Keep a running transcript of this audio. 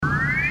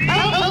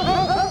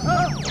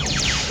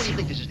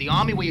think this is the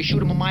Army where you shoot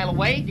them a mile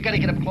away? You gotta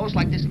get up close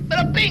like this.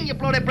 Bada bing, you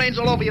blow their brains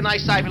all over your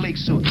nice Ivy League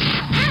suit.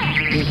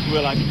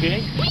 Will I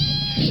pig?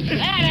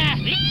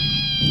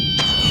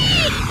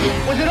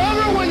 Was it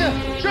over when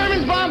the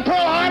Germans bombed Pearl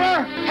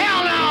Harbor?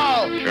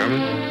 Hell no!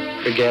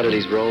 German? Forget it,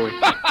 he's rolling.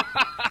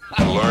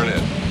 Learn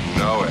it,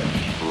 know it,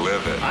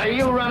 live it. Are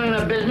you running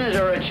a business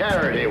or a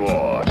charity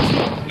war?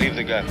 Leave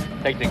the gun.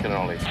 Take the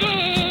cannoli.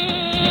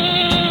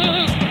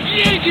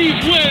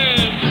 Yankees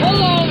win!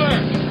 Pull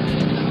over!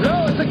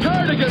 No, it's a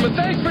cardigan, but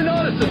thanks for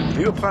noticing.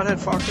 You a pothead,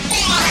 Foxy?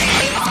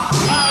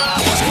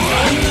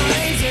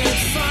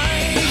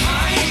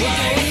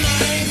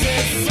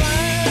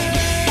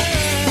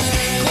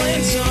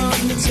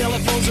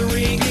 Telephones are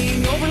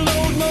ringing,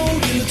 overload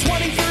mode in the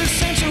 21st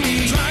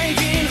century.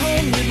 Driving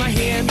home with my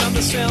hand on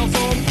the cell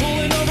phone,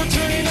 pulling over,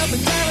 turning up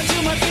and down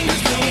until my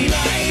fingers go.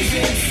 Life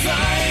is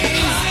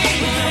fine,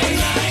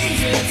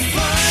 life is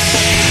fine.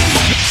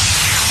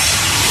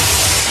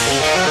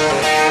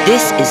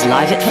 This is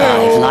Live at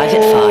 5, Live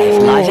at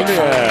 5, Live at 5.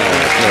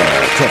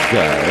 Yeah, tough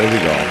guy. There we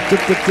go.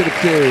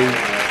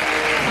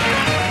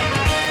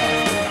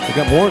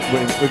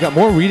 We got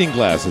more reading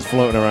glasses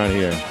floating around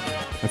here.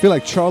 I feel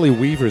like Charlie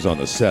Weaver's on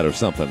the set or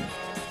something.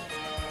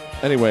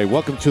 Anyway,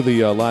 welcome to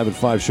the Live at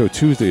 5 show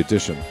Tuesday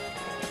edition.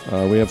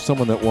 We have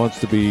someone that wants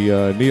to be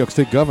New York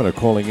State governor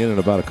calling in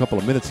about a couple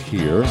of minutes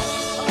here.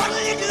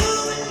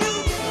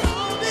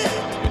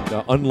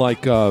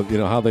 Unlike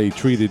how they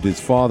treated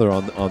his father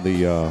on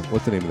the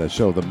what's the name of that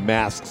show, The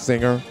Masked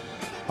Singer.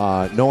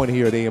 No one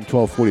here at AM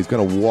 1240 is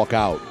going to walk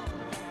out.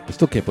 I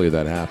still can't believe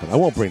that happened. I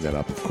won't bring that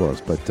up, of course,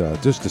 but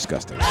just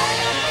disgusting.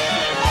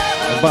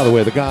 And by the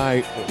way, the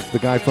guy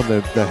from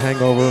the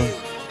Hangover,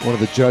 one of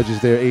the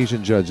judges there,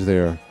 Asian judge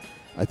there,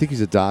 I think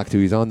he's a doctor.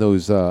 He's on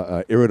those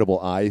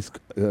irritable eyes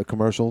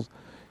commercials,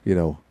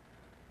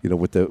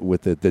 with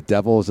the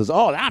devil. Says,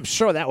 "Oh, I'm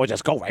sure that would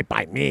just go right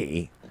by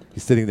me."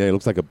 He's sitting there. He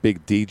looks like a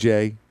big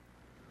DJ,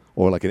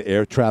 or like an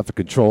air traffic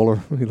controller.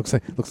 He looks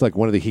like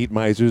one of the heat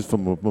misers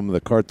from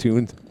the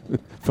cartoon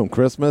from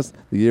Christmas,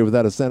 The Year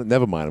Without a Senate.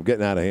 Never mind. I'm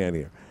getting out of hand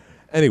here.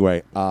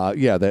 Anyway,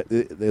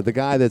 the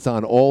guy that's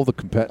on all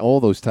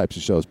those types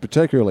of shows,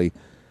 particularly,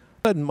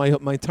 my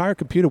entire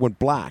computer went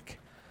black.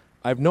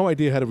 I have no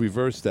idea how to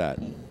reverse that.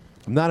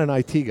 I'm not an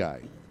IT guy.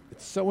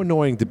 It's so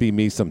annoying to be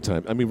me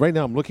sometimes. I mean, right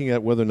now I'm looking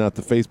at whether or not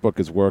the Facebook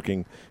is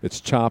working.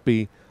 It's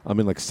choppy. I'm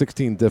in like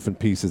 16 different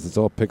pieces. It's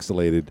all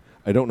pixelated.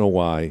 I don't know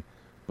why.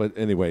 But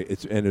anyway,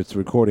 it's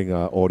recording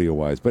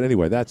audio-wise. But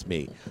anyway, that's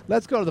me.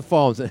 Let's go to the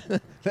phones.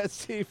 Let's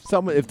see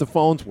if the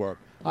phones work.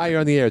 Hi,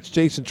 you're on the air. It's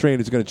Jayson Train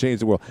who's going to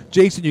change the world.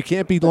 Jayson, you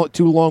can't be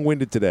too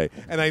long-winded today.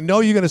 And I know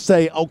you're going to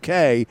say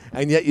okay,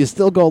 and yet you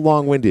still go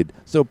long-winded.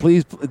 So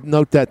please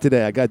note that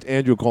today. I got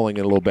Andrew calling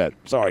in a little bit.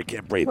 Sorry,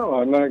 can't breathe. No,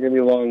 I'm not going to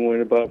be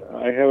long-winded, but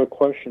I have a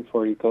question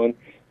for you, Glenn.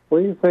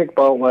 What do you think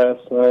about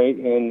last night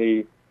and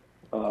the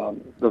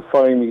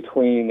fighting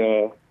between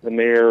the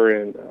mayor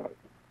and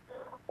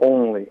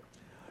Only?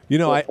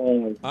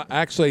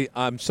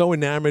 I'm so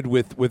enamored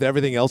with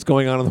everything else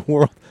going on in the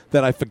world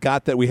that I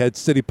forgot that we had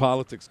city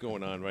politics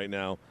going on right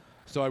now.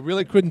 So I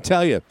really couldn't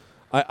tell you.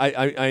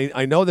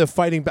 I know they're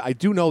fighting. I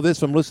do know this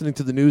from listening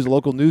to the news,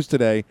 local news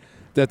today,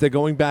 that they're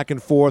going back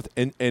and forth,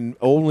 and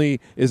Only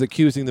is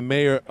accusing the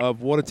mayor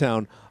of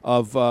Watertown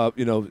of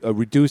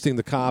reducing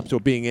the cops or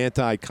being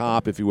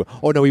anti-cop, if you will.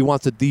 Oh no, he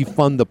wants to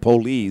defund the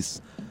police.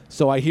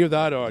 So I hear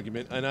that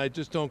argument, and I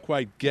just don't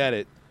quite get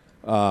it,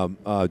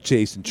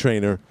 Jayson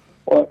Trainer.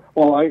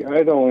 Well,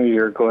 I don't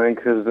either, Glenn,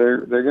 because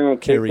they're going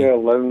to take that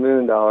 $11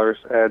 million,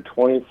 add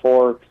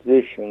 24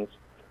 positions,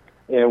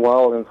 and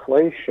while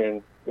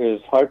inflation is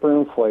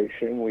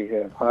hyperinflation, we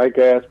have high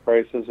gas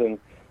prices, and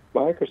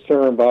my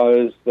concern about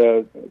it is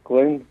that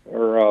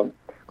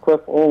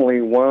Cliff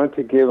Only wanted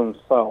to give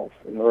himself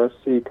and the rest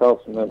of city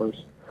council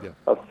members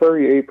a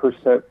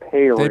 38%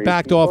 pay raise. They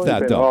backed off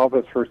that, though. Been in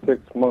office for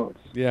 6 months.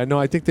 Yeah, no,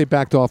 I think they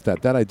backed off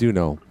that. That I do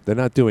know. They're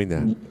not doing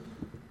that.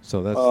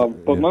 So that's.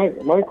 But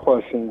my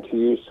question to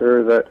you,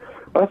 sir, that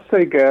let's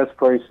say gas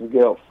prices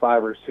get up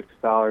 $5 or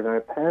 $6, and I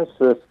pass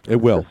this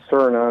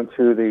concern on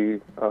to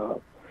the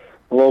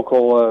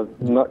local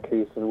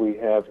nutcases we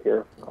have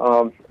here.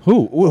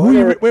 Who?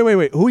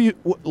 Wait. Who you?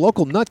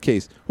 Local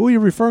nutcase? Who are you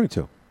referring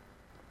to?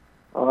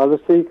 The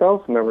city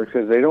council members,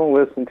 because they don't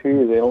listen to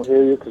you, they don't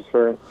hear your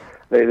concerns.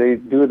 They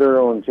do their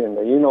own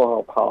agenda. You know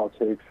how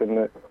politics and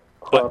the.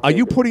 Are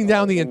you putting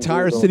down the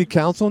entire city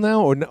council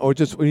now, or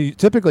just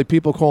typically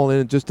people call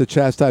in just to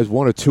chastise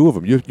one or two of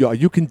them? Are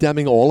you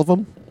condemning all of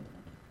them?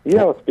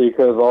 Yes,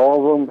 because all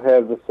of them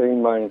have the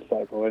same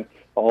mindset, and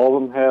all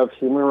of them have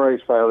human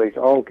rights violations.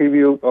 I'll give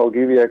you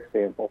an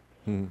example.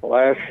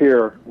 Last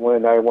year,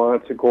 when I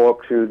wanted to go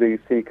up to the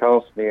city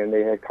council meeting,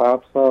 they had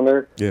cops on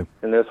there,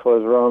 and this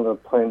was around the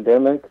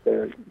pandemic.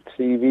 They're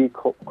TV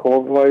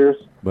COVID virus,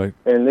 right?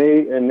 And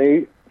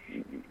they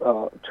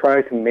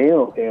tried to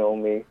mail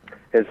me.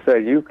 It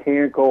said, you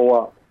can't go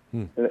up.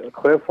 And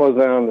Cliff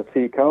wasn't on the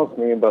city council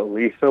meeting, but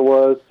Lisa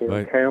was,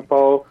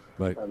 Campo,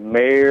 Right. a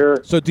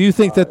mayor. So do you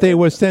think that they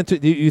were sent to,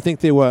 do you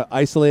think they were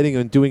isolating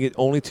and doing it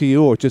only to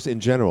you, or just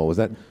in general? Was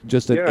that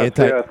just an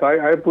Yes,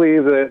 I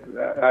believe that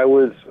I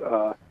was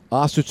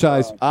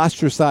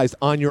ostracized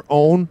on your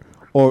own,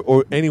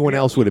 or anyone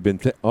else would have been?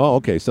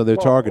 Okay, so they're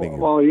targeting you.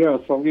 Well, yes,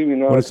 I'll give you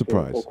another What a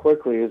surprise. example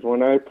quickly. Is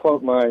when I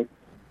put my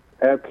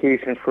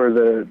application for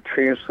the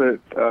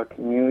Transit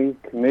Community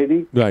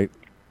Committee, Right.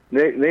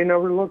 They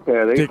never looked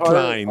at it. They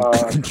Declined.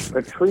 hired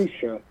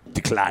Patricia.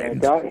 Declined.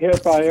 And got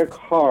hit by a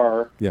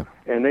car. Yeah.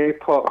 And they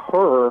put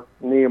her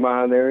name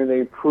on there, and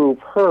they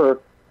proved her.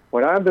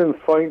 When I've been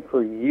fighting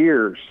for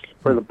years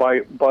for the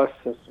bus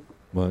system,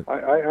 What?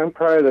 I'm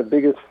probably the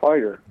biggest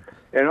fighter.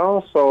 And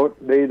also,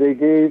 they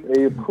gave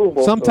a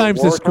approval.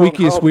 Sometimes to the Moretown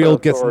squeakiest Health wheel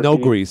gets no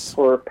Authority grease.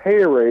 for a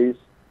pay raise.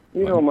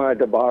 You know my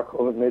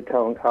debacle at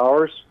Midtown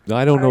Towers.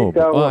 I don't know. I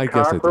dealt with I guess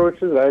I do.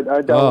 cockroaches.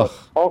 I dealt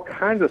with all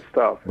kinds of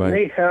stuff. Right. And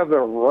they have the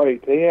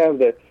right. They have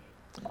the.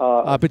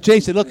 But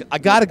Jayson, look, I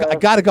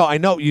gotta go. I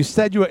know you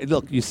said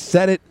you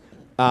said it.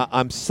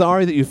 I'm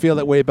sorry that you feel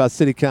that way about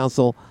City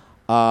Council.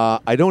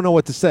 I don't know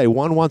what to say.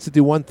 One wants to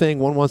do one thing,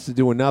 one wants to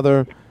do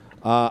another.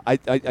 I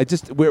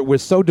just we're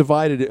so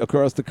divided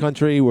across the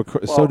country. We're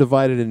so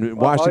divided in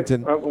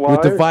Washington. We're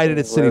divided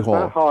at City Hall.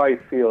 That's not how I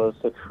feel.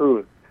 It's the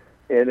truth.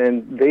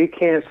 And they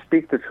can't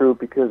speak the truth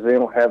because they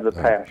don't have the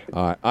passion.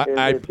 All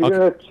right. If you're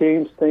going to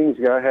change things,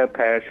 you got to have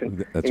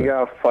passion. That's you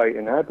got to fight.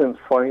 And I've been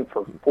fighting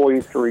for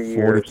 43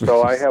 years, 43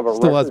 so I have a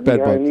Still has record bed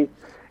behind bugs.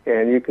 me.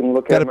 And you can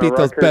look Gotta at my beat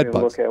those record bed and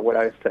bugs. look at what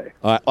I say.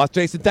 All right,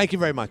 Jayson, thank you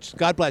very much.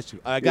 God bless you.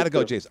 I gotta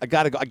go, Jayson. I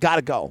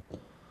gotta go.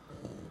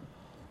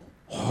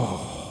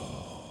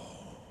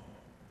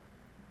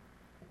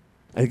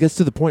 And it gets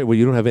to the point where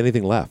you don't have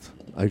anything left.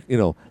 Hey,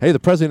 the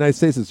President of the United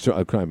States is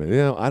a crime.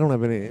 I don't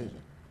have any.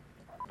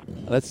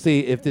 Let's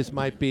see if this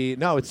might be.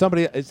 No, it's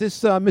somebody. Is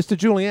this Mr.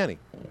 Giuliani?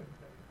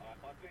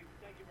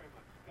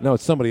 No,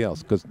 it's somebody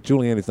else because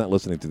Giuliani's not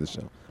listening to the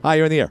show. Hi,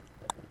 you're in the air.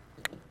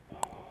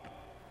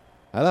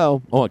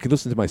 Hello. Oh, I can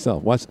listen to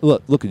myself. Watch.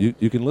 Look.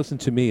 You can listen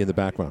to me in the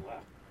background.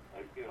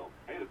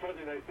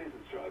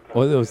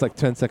 Oh, it was like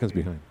 10 seconds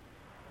behind.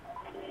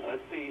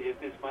 Let's see if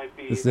this might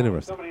be. This is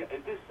interesting. Is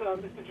this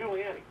Mr.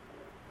 Giuliani?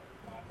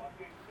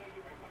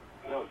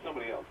 No, it's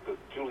somebody else because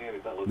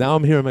Giuliani's not listening. Now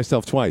I'm hearing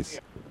myself twice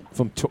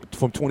from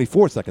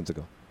 24 seconds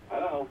ago.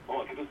 Hello.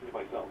 Oh, I can listen to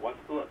myself.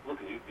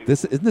 Look at you.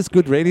 Isn't this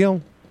good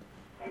radio?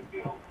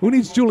 Who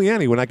needs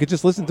Giuliani when I could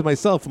just listen to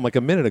myself from like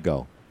a minute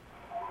ago?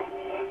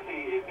 Let's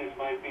see if this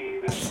might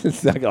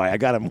be. I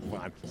gotta move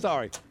on.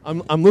 Sorry,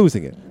 I'm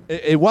losing it.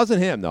 It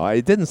wasn't him though.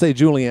 It didn't say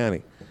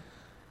Giuliani.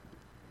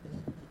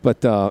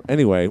 But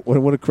anyway,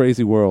 what a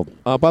crazy world.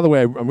 By the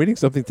way, I'm reading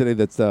something today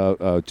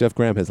that Jeff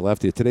Graham has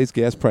left here. Today's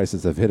gas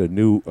prices have hit a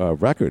new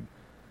record.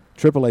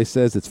 AAA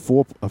says it's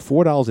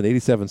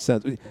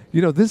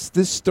 $4.87.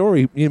 This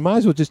story, you might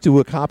as well just do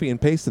a copy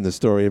and paste in this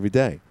story every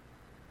day.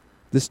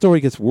 This story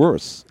gets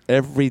worse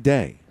every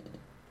day.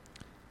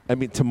 I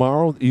mean,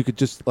 tomorrow you could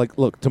just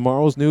look.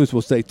 Tomorrow's news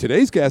will say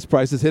today's gas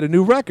prices hit a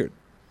new record.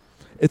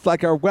 It's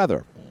like our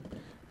weather.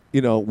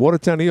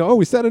 Watertown, New York,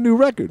 we set a new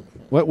record.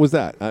 What was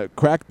that?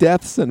 Crack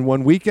deaths in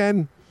one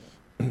weekend?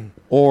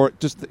 Or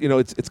just,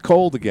 it's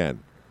cold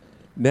again.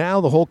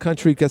 Now the whole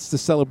country gets to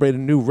celebrate a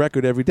new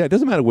record every day. It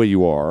doesn't matter where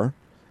you are.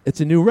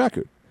 It's a new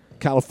record.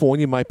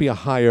 California might be a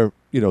higher,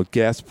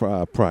 gas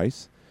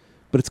price,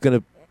 but it's going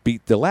to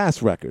beat the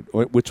last record,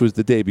 which was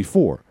the day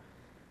before.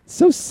 It's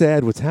so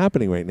sad what's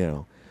happening right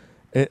now.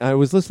 And I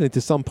was listening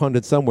to some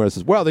pundit somewhere that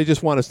says, well, they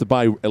just want us to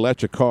buy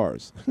electric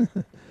cars.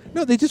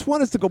 No, they just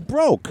want us to go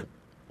broke.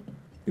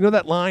 You know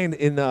that line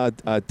in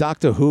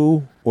Doctor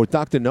Who or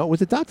Dr. No?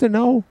 Was it Dr.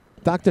 No?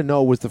 Dr.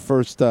 No was the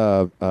first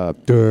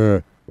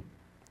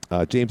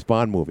James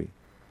Bond movie.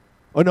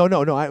 Oh,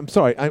 no. I'm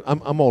sorry.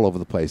 I'm all over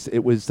the place. It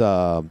was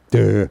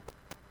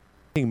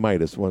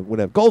Midas,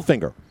 whatever.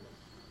 Goldfinger.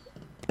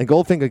 And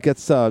Goldfinger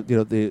gets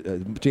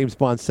the James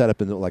Bond set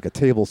up in like a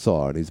table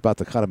saw, and he's about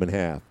to cut him in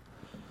half.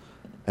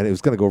 And it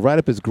was going to go right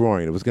up his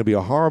groin. It was going to be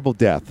a horrible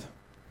death.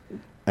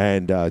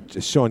 And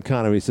Sean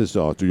Connery says,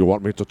 "Do you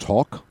want me to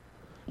talk?"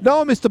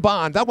 "No, Mr.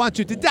 Bond, I want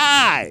you to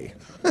die."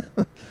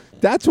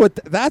 That's what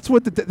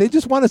they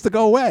just want us to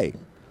go away.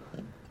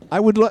 I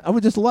would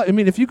just love. I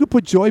mean, if you could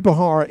put Joy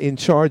Behar in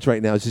charge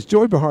right now, says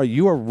Joy Behar,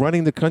 you are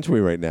running the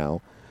country right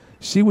now.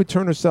 She would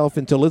turn herself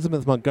into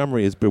Elizabeth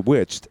Montgomery as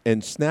Bewitched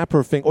and snap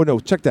her finger. Oh no,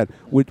 check that.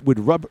 Would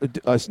rub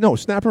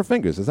snap her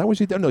fingers. Is that what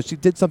she did? No, she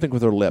did something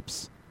with her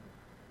lips.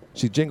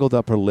 She jingled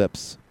up her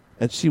lips,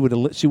 and she would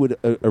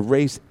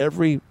erase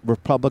every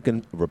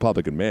Republican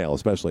male,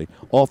 especially,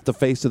 off the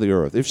face of the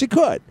earth if she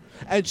could.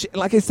 And she,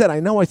 like I said,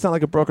 I know I sound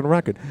like a broken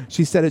record.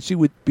 She said that she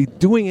would be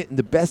doing it in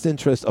the best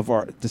interest of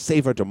to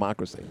save our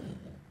democracy.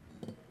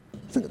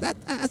 So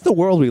that's the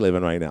world we live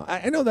in right now.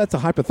 I know that's a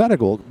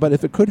hypothetical, but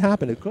if it could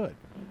happen, it could.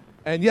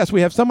 And yes,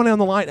 we have someone on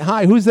the line.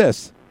 Hi, who's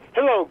this?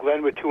 Hello,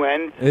 Glenn with two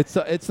N's.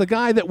 It's the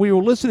guy that we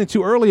were listening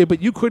to earlier, but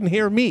you couldn't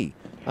hear me.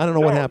 I don't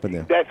know what happened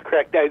there. That's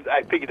correct.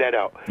 I figured that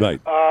out.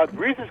 Right. The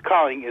reason it's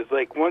calling is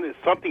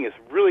something that's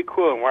really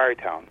cool in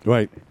Waretown.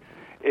 Right.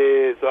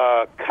 Is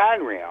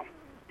Conram.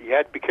 You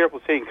have to be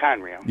careful saying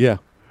Conrail. Yeah.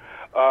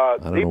 They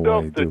know why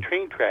built you the do.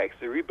 train tracks.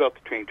 They rebuilt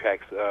the train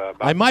tracks.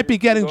 I might be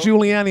getting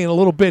Giuliani in a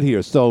little bit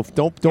here, so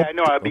don't. Yeah, I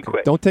know, I'll be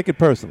quick. Don't take it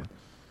personally.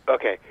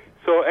 Okay.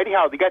 So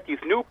anyhow, they got these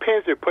new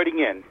pins they're putting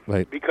in.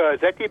 Right. Because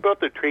after they built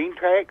the train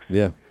tracks,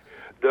 Yeah.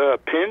 the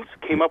pins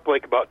came up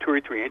like about 2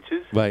 or 3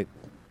 inches. Right.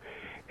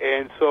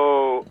 And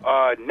so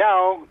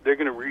now they're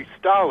going to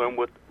restyle them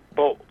with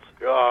bolts.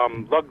 How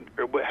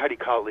do you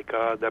call it?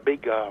 Like the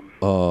big. Come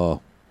on.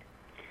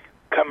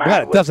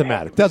 It doesn't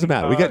matter. Doesn't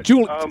matter. We got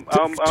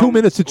 2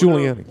 minutes to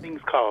Giuliani.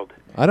 Things called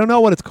I don't know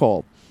what it's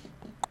called.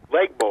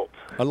 leg bolts.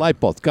 A light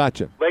bulb.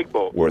 Gotcha. Leg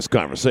bolts. Worst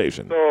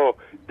conversation. So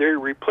they're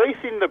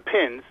replacing the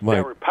pins Right.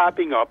 that were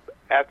popping up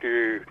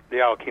after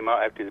they all came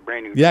out after the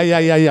brand new. Yeah.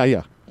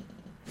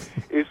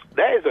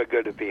 That is a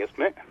good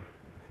advancement.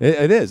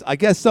 It is. I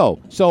guess so.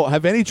 So,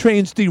 have any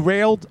trains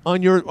derailed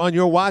on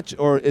your watch,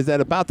 or is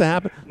that about to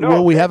happen? No,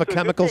 Will we have a that's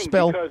chemical good thing,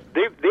 spill? Because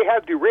they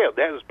have derailed.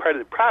 That was part of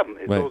the problem.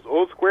 Is Right. Those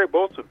old square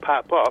bolts would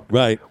pop up.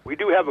 Right. We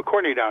do have a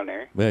corner down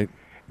there. Right.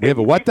 We have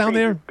a what down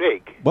there?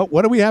 Big.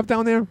 What do we have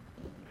down there?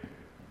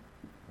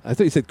 I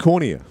thought you said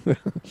cornea.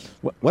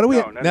 what do we?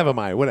 No, Never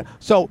mind.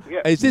 So,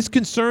 Yeah. is this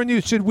concern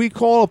you? Should we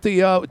call up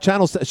the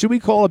channel? Should we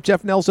call up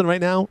Jeff Nelson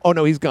right now? Oh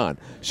no, he's gone.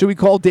 Should we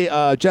call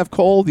Jeff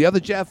Cole, the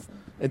other Jeff,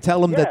 and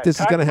tell him that this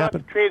is going to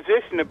happen?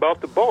 Transition about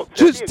the bolts.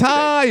 Just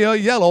tie a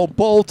yellow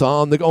bolt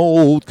on the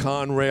old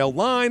Conrail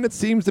line. It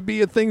seems to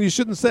be a thing you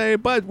shouldn't say,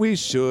 but we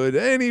should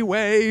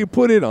anyway.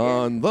 Put it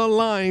on the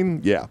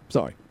line. Yeah,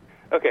 sorry.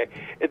 Okay,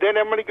 and then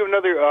I'm going to give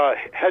another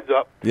heads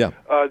up. Yeah.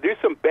 There's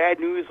some bad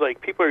news,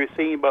 like people are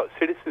saying about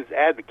citizens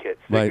advocates.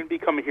 They're Right. going to be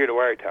coming here to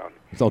Watertown.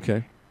 It's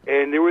okay.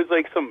 And there was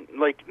like some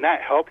not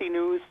healthy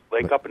news,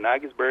 like up in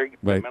Augsburg,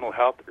 the Right. mental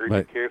health urgent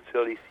Right. care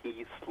facility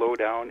sees slow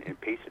down and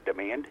pace of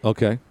demand.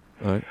 Okay.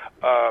 All right.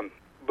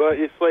 But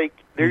it's like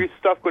there's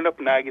stuff going up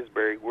in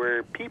Augsburg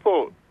where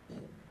people,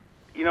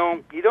 you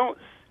don't,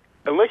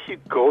 unless you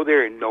go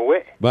there and know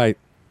it, Right.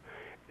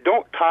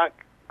 don't talk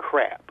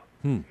crap.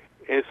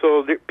 And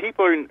so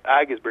people in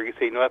Augsburg are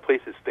saying, no, that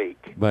place is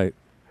fake. Right.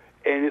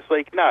 And it's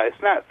like, no,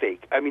 it's not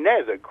fake. I mean,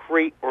 that is a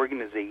great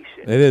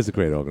organization. It is a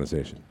great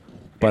organization.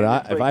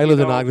 But if I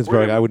lived in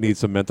Ogdensburg, I would need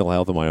some mental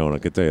health of my own. I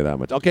can tell you that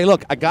much. Okay,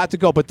 look, I got to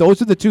go. But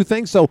those are the two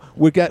things. So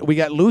we got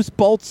loose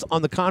bolts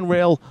on the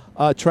Conrail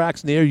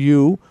tracks near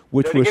you,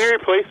 which They're were getting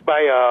replaced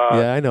by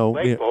yeah, I know.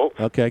 leg Yeah. bolts.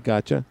 Okay,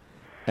 gotcha.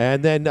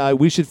 And then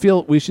we should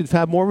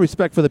have more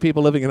respect for the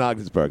people living in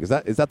Ogdensburg. Is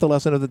that the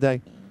lesson of the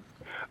day?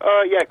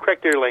 Yeah,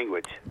 correct their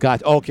language.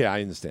 Gotcha. Okay,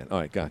 I understand. All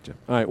right, gotcha.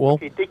 All right, well,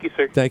 Okay, thank you,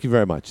 sir. thank you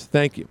very much.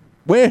 Thank you.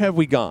 Where have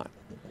we gone?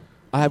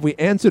 Have we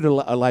answered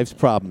our life's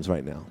problems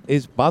right now?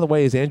 By the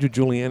way, is Andrew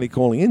Giuliani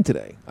calling in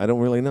today? I don't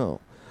really know.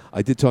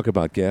 I did talk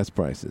about gas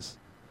prices.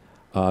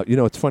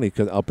 It's funny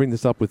because I'll bring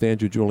this up with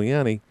Andrew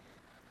Giuliani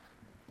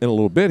in a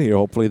little bit here,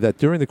 hopefully, that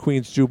during the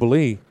Queen's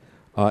Jubilee,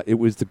 it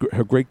was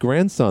her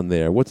great-grandson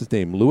there. What's his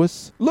name?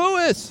 Louis?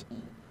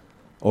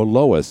 Or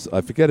Lois.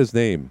 I forget his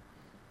name.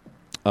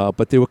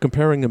 But they were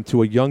comparing him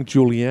to a young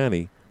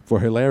Giuliani for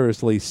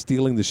hilariously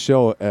stealing the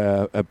show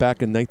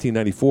back in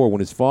 1994 when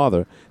his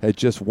father had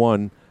just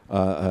won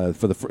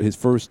for his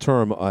first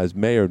term as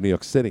mayor of New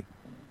York City.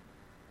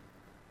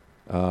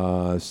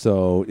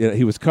 So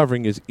he was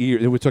covering his ear.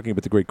 They were talking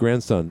about the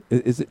great-grandson.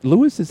 Is it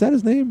Louis? Is that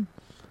his name?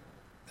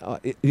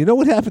 You know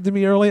what happened to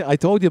me earlier? I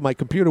told you my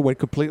computer went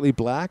completely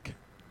black,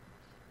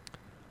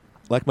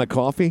 like my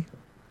coffee.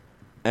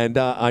 And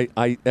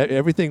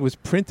everything was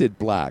printed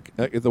black.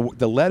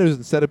 The letters,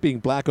 instead of being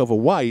black over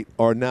white,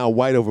 are now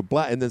white over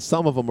black, and then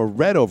some of them are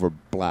red over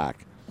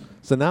black.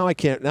 So now I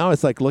can't. Now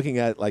it's like looking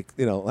at like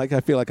I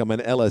feel like I'm on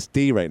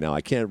LSD right now.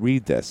 I can't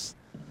read this.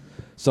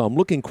 So I'm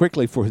looking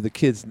quickly for the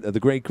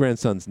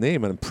great-grandson's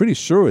name, and I'm pretty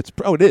sure it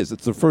is.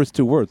 It's the first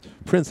two words.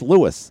 Prince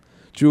Louis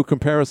drew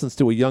comparisons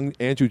to a young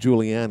Andrew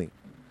Giuliani.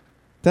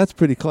 That's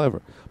pretty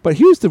clever. But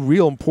here's the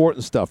real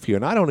important stuff here,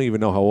 and I don't even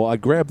know how I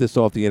grabbed this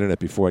off the internet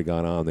before I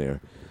got on there.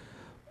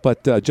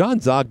 But John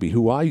Zogby,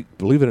 who I,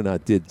 believe it or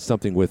not, did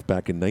something with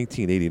back in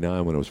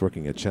 1989 when I was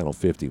working at Channel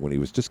 50, when he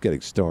was just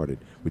getting started.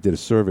 We did a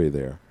survey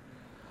there.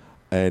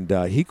 And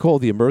he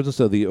called the emergence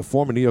of the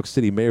former New York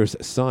City mayor's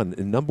son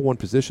in #1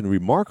 position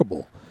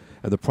remarkable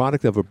and the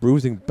product of a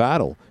bruising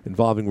battle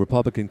involving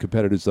Republican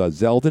competitors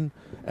Zeldin,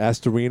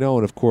 Astorino,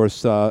 and, of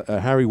course,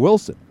 Harry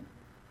Wilson.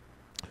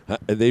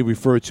 They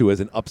refer to as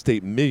an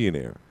upstate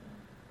millionaire.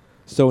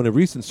 So in a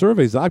recent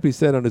survey, Zogby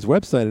said on his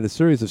website, in a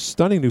series of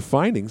stunning new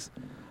findings,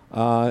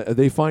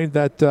 they find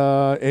that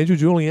Andrew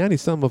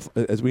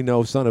Giuliani, as we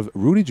know, son of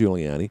Rudy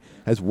Giuliani,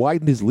 has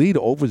widened his lead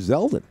over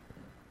Zeldin.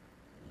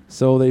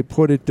 So they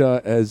put it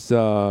as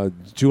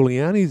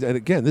Giuliani's, and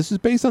again, this is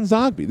based on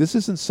Zogby. This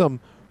isn't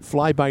some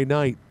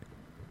fly-by-night,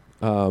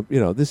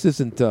 this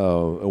isn't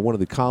one of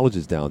the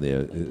colleges down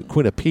there,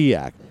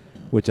 Quinnipiac,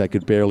 which I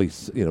could barely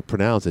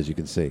pronounce, as you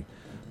can see.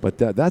 But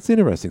that's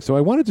interesting. So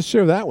I wanted to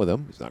share that with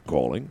him. He's not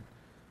calling.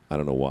 I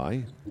don't know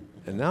why.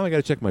 And now I got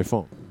to check my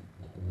phone.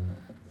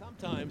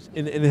 Sometimes,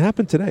 and it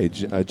happened today.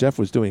 Jeff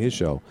was doing his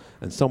show,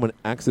 and someone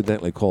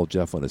accidentally called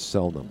Jeff on his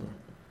cell number.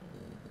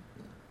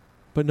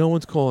 But no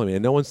one's calling me,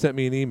 and no one sent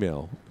me an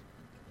email.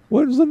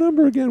 What is the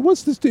number again?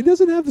 What's the It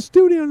doesn't have the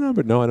studio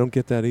number. No, I don't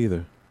get that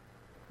either.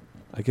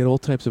 I get all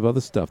types of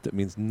other stuff that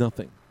means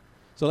nothing.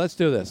 So let's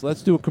do this.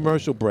 Let's do a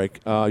commercial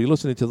break. You're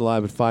listening to the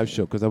Live at 5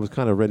 show because I was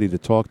kind of ready to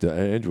talk to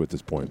Andrew at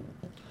this point.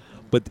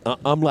 But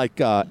I'm like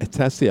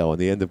Tessio in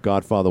the end of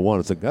Godfather 1.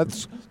 It's like,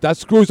 that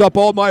screws up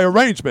all my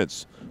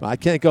arrangements. I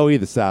can't go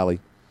either, Sally.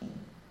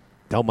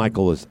 Tell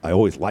Michael I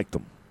always liked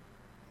him.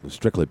 It was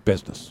strictly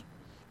business.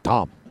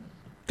 Tom,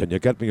 can you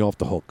get me off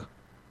the hook?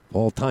 For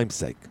all time's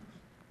sake.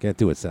 Can't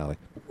do it, Sally.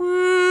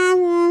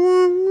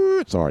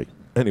 Sorry.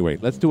 Anyway,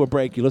 let's do a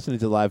break. You're listening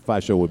to the Live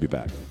 5 show. We'll be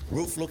back.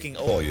 Roof looking.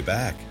 Oh, you're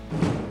back.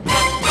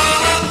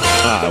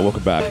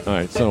 Welcome back. All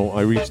right, so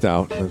I reached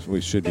out. We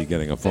should be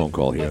getting a phone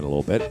call here in a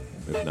little bit.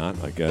 If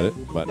not, I get it.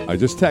 But I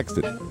just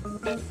texted.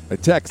 I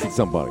texted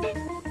somebody.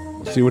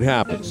 We'll see what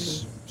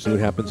happens. See what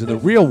happens in the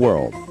real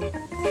world.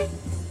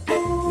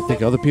 You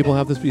think other people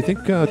have this? You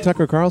think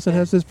Tucker Carlson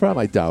has this problem?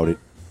 I doubt it.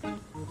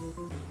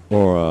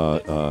 Or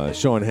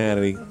Sean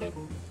Hannity.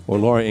 Or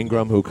Laura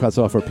Ingraham, who cuts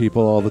off her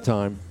people all the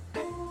time.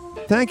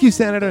 Thank you,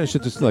 Senator. It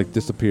should just,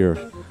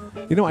 disappear.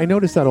 You know, I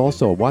noticed that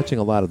also, watching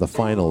a lot of the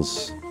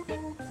finals.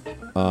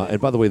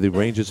 And by the way, the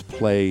Rangers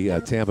play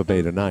Tampa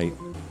Bay tonight.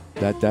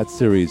 That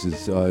series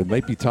is it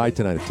might be tied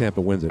tonight if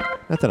Tampa wins it.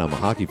 Not that I'm a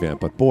hockey fan,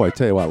 but boy, I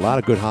tell you what, a lot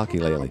of good hockey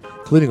lately,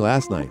 including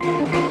last night.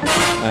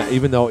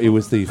 Even though it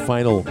was the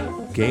final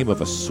game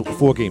of a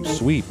 4-game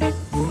sweep,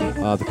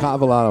 the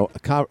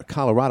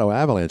Colorado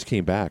Avalanche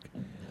came back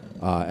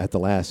at the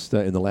last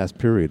in the last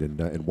period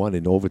and won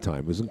in overtime.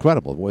 It was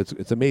incredible.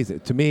 It's amazing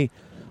to me.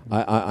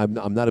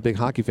 I'm not a big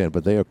hockey fan,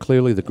 but they are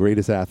clearly the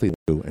greatest athlete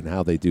and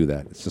how they do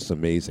that. It's just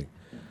amazing.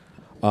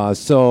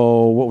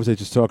 So what was I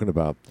just talking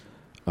about?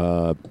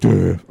 I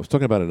was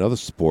talking about another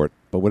sport,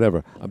 but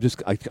whatever.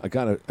 I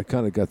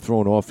kind of got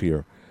thrown off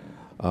here.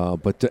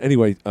 But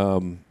anyway,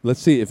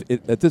 let's see if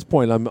at this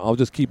point I'll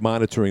just keep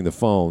monitoring the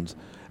phones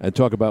and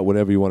talk about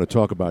whatever you want to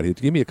talk about here.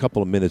 Give me a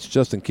couple of minutes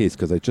just in case,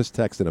 because I just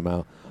texted him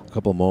out a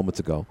couple of moments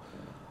ago.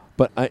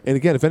 But and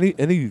again, if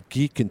any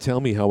geek can tell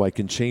me how I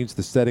can change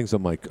the settings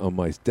on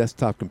my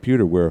desktop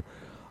computer where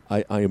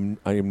I'm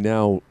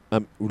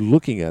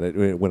looking at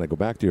it when I go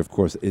back there. Of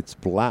course, it's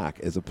black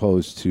as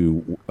opposed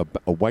to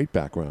a white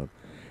background,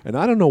 and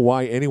I don't know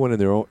why anyone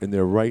in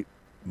their right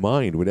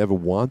mind would ever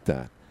want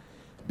that,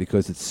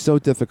 because it's so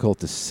difficult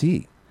to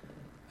see,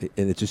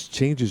 and it just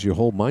changes your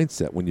whole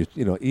mindset when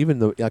even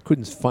though I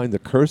couldn't find the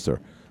cursor,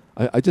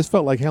 I just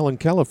felt like Helen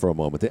Keller for a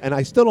moment, and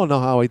I still don't know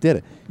how I did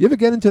it. You ever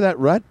get into that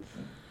rut?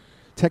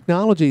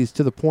 Technology is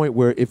to the point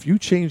where if you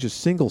change a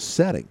single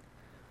setting,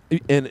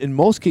 and in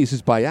most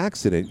cases by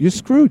accident, you're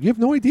screwed. You have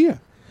no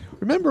idea.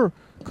 Remember,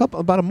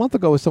 about a month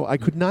ago or so, I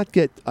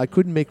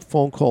couldn't make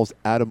phone calls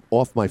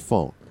off my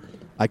phone.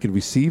 I could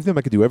receive them.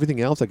 I could do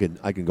everything else. I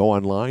can go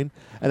online.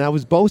 And I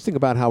was boasting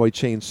about how I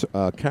changed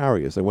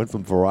carriers. I went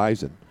from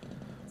Verizon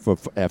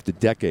after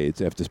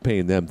decades, after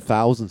paying them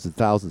thousands and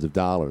thousands of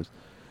dollars.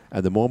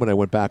 And the moment I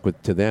went back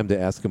to them to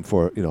ask them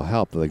for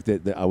help,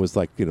 I was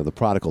like the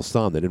prodigal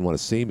son. They didn't want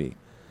to see me.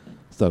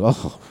 It's like,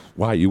 oh,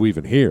 why are you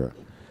even here?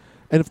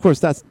 And of course,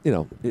 that's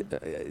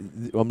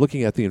I'm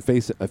looking at the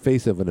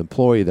face of an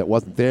employee that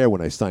wasn't there when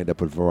I signed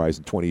up with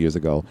Verizon 20 years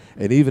ago.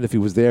 And even if he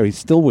was there, he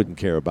still wouldn't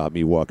care about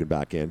me walking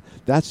back in.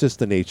 That's just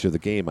the nature of the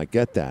game. I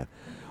get that.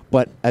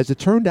 But as it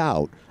turned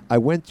out, I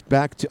went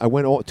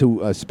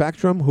to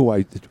Spectrum, who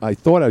I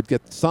thought I'd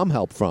get some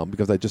help from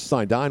because I just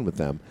signed on with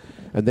them,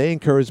 and they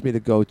encouraged me to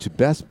go to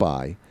Best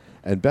Buy,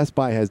 and Best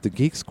Buy has the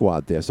Geek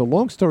Squad there. So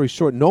long story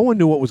short, no one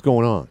knew what was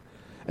going on.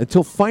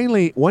 Until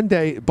finally, one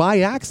day,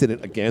 by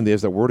accident, again,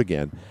 there's that word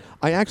again,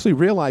 I actually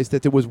realized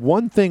that there was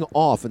one thing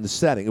off in the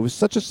setting. It was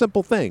such a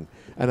simple thing.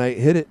 And I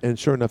hit it, and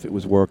sure enough, it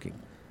was working.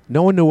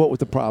 No one knew what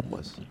the problem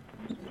was.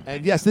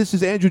 And yes, this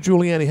is Andrew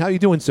Giuliani. How are you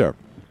doing, sir?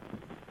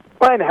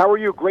 Fine. How are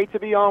you? Great to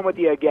be on with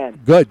you again.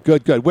 Good.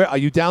 Where are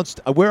you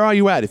where are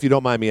you at, if you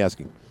don't mind me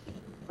asking?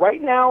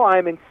 Right now,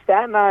 I'm in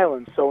Staten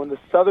Island, so in the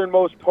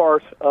southernmost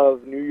part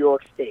of New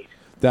York State.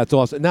 That's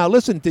awesome. Now,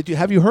 listen,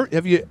 have your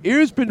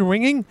ears been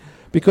ringing?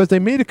 Because they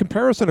made a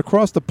comparison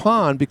across the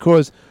pond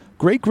because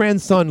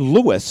great-grandson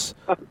Lewis,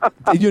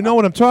 you know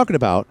what I'm talking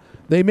about,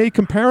 they made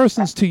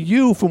comparisons to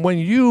you from when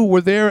you were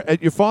there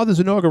at your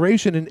father's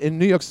inauguration in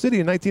New York City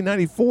in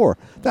 1994.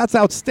 That's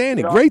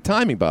outstanding. Great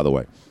timing, by the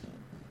way.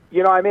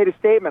 I made a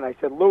statement. I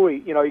said,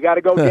 Louis, you got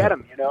to go get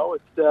him.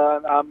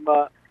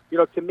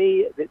 To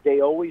me, they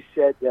always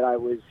said that I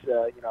was,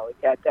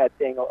 at that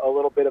thing, a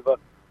little bit of a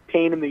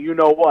pain in the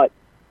you-know-what.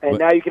 And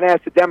now you can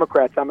ask the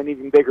Democrats. I'm an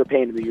even bigger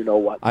pain in the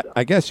you-know-what. So.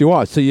 I guess you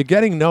are. So you're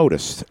getting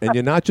noticed, and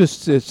you're not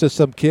just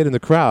some kid in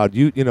the crowd.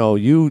 You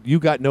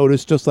got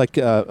noticed just like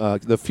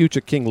the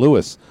future King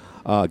Louis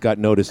got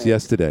noticed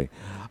yesterday.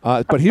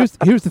 But here's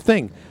the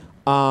thing.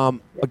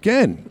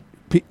 Again,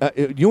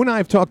 you and I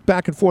have talked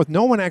back and forth.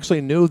 No one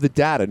actually knew the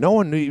data. No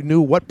one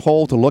knew what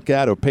poll to look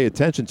at or pay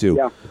attention to.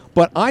 Yeah.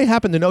 But I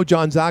happen to know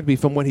John Zogby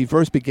from when he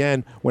first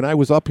began, when I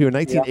was up here in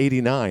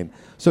 1989. Yeah.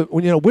 So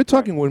when we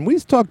talk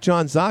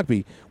John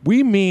Zogby,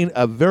 we mean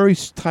a very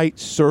tight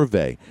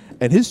survey.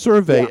 And his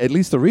survey, at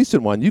least the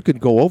recent one, you can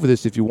go over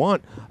this if you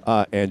want,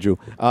 Andrew,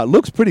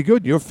 looks pretty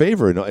good in your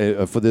favor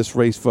for this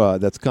race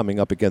that's coming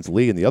up against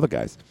Lee and the other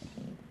guys.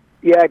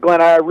 Yeah,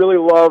 Glenn, I really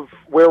love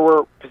where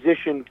we're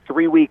positioned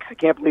 3 weeks. I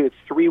can't believe it's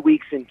 3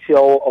 weeks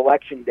until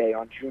Election Day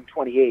on June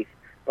 28th.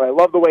 But I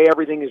love the way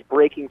everything is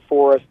breaking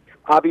for us.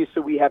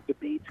 Obviously, we have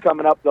debates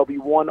coming up. There'll be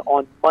one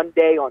on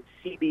Monday on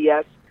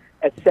CBS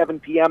at 7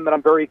 p.m. that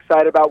I'm very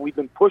excited about. We've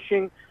been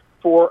pushing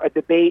for a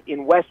debate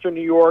in Western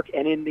New York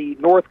and in the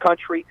North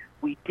Country.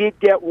 We did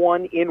get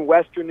one in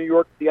Western New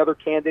York. The other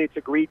candidates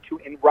agreed to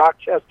in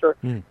Rochester.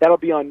 That'll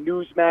be on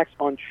Newsmax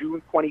on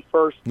June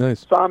 21st.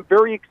 Nice. So I'm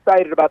very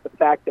excited about the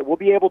fact that we'll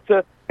be able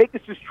to make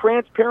this as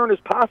transparent as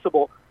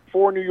possible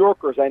for New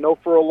Yorkers. I know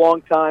for a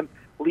long time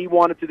Lee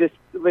wanted this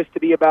to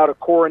be about a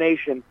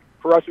coronation.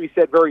 For us, we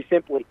said very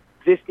simply,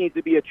 this needs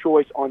to be a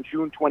choice on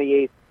June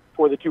 28th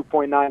for the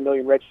 2.9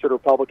 million registered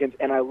Republicans,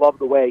 and I love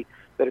the way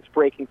that it's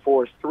breaking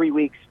for us 3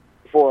 weeks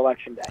before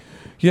Election Day.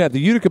 Yeah, the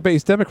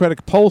Utica-based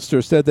Democratic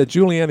pollster said that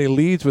Giuliani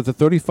leads with a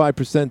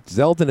 35%,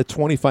 Zeldin at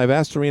 25%,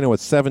 Astorino at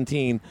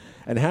 17%,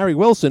 and Harry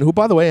Wilson, who,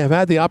 by the way, have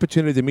had the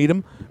opportunity to meet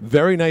him,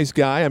 very nice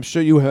guy. I'm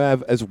sure you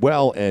have as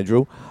well,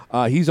 Andrew.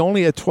 He's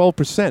only at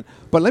 12%.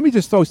 But let me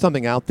just throw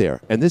something out there,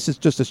 and this is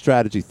just a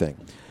strategy thing.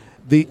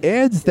 The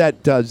ads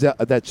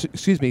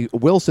that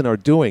Wilson are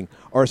doing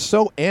are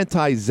so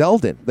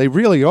anti-Zeldin. They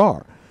really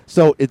are.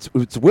 So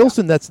it's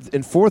Wilson that's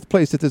in fourth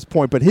place at this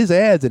point, but his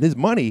ads and his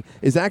money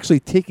is actually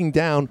taking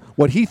down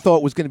what he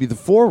thought was going to be the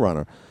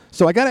forerunner.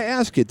 So I got to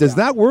ask you, does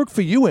that work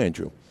for you,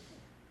 Andrew?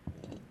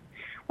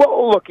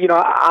 Well, look,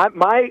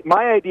 my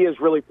idea is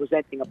really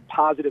presenting a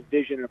positive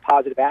vision and a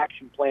positive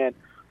action plan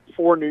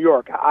for New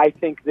York. I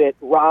think that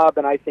Rob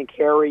and I think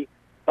Harry,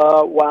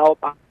 while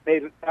I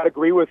may not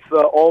agree with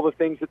all the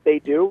things that they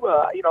do,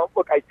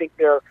 look, I think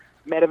they're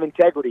men of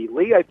integrity.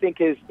 Lee, I think,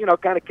 has,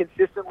 kind of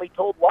consistently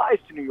told lies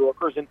to New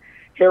Yorkers, and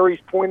Harry's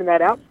pointing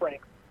that out,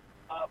 Frank.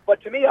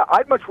 But to me,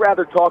 I'd much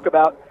rather talk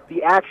about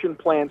the action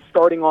plan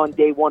starting on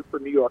day one for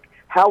New York,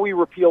 how we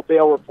repeal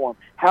bail reform,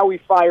 how we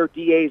fire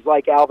DAs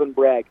like Alvin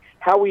Bragg,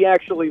 how we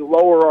actually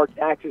lower our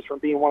taxes from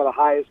being one of the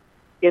highest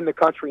in the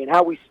country, and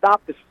how we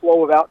stop this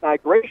flow of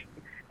out-migration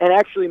and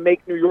actually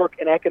make New York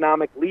an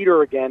economic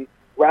leader again,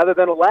 rather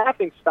than a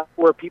laughing stock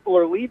where people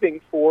are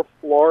leaving for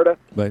Florida,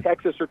 right,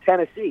 Texas, or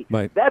Tennessee.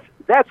 Right.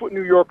 That's what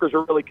New Yorkers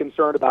are really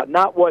concerned about,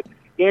 not what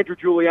Andrew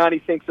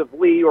Giuliani thinks of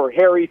Lee or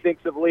Harry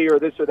thinks of Lee or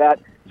this or that.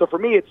 So for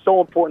me, it's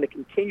so important to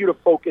continue to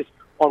focus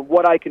on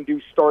what I can do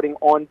starting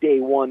on day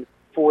one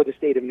for the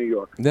state of New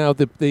York. Now,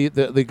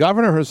 the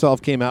governor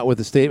herself came out with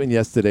a statement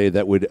yesterday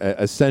that would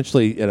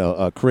essentially,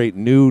 create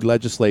new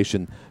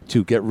legislation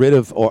to get rid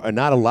of, or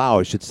not allow,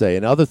 I should say,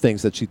 and other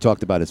things that she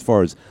talked about as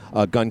far as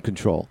gun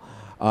control.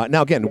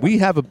 Now, again, we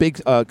have a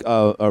big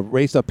a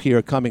race up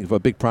here coming, for a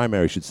big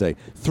primary, I should say.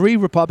 3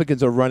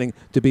 Republicans are running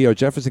to be our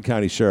Jefferson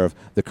County sheriff.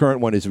 The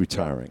current one is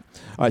retiring.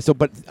 All right,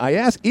 but I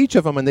asked each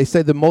of them, and they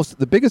say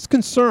the biggest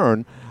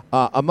concern,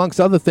 amongst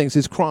other things,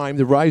 is crime,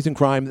 the rise in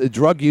crime, the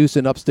drug use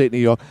in upstate New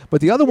York.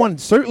 But the other one,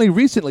 certainly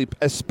recently,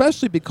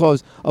 especially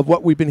because of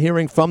what we've been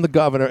hearing from the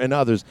governor and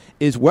others,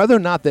 is whether or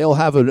not they'll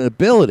have an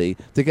ability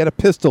to get a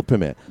pistol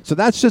permit. So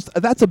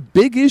that's a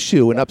big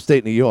issue in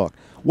upstate New York.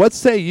 What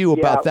say you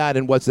about that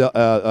and what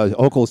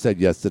Hochul said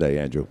yesterday,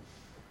 Andrew?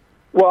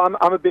 Well,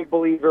 I'm a big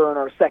believer in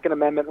our Second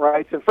Amendment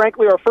rights, and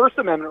frankly, our First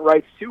Amendment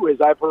rights, too,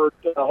 as I've heard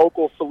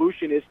Hochul's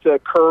solution is to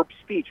curb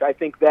speech. I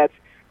think that's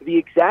the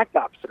exact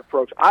opposite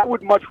approach. I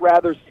would much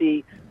rather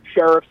see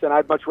sheriffs and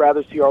I'd much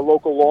rather see our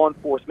local law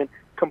enforcement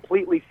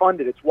completely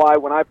funded. It's why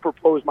when I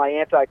proposed my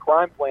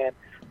anti-crime plan,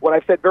 what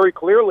I said very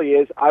clearly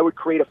is I would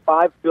create a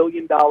 $5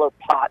 billion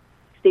pot,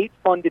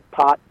 state-funded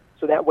pot,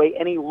 so that way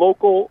any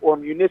local or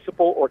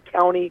municipal or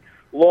county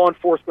law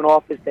enforcement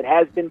office that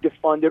has been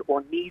defunded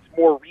or needs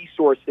more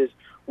resources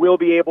will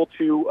be able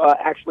to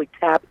actually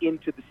tap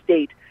into the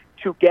state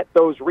to get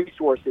those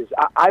resources.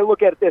 I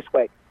look at it this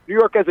way. New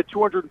York has a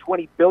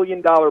 $220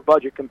 billion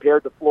budget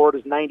compared to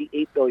Florida's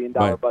 $98 billion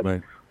budget.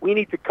 Right. We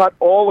need to cut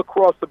all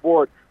across the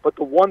board, but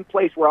the one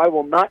place where I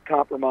will not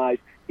compromise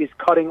is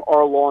cutting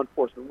our law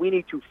enforcement. We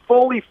need to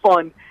fully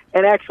fund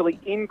and actually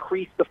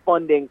increase the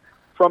funding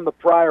from the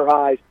prior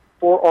highs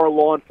for our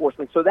law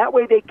enforcement, so that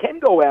way they can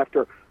go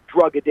after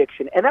drug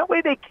addiction. And that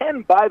way they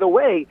can, by the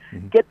way,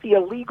 get the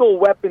illegal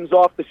weapons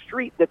off the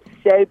street that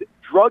said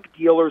drug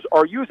dealers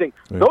are using.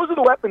 Right. Those are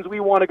the weapons we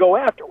want to go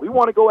after. We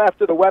want to go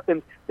after the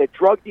weapons that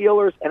drug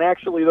dealers and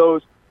actually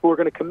those who are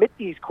going to commit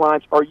these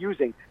crimes are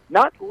using,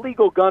 not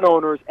legal gun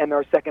owners and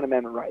their Second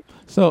Amendment rights.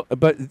 So,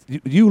 but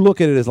you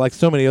look at it as like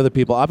so many other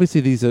people.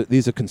 Obviously, these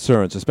are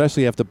concerns,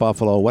 especially after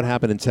Buffalo. What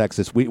happened in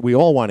Texas? We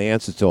all want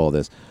answers to all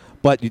this.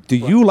 But do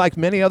you, like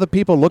many other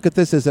people, look at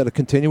this as a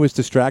continuous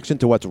distraction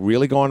to what's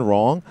really gone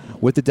wrong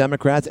with the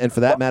Democrats and, for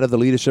that matter, the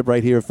leadership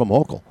right here from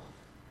Hochul?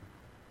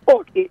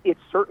 Well,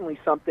 it's certainly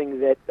something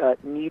that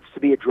needs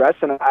to be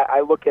addressed. And I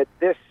look at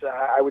this,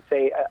 I would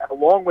say,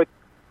 along with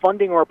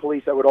funding our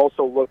police, I would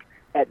also look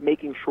at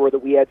making sure that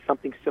we had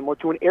something similar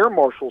to an air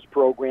marshals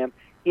program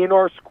in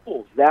our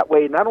schools. That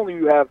way, not only do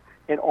you have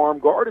an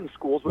armed guard in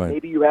schools, but Right.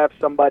 maybe you have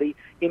somebody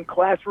in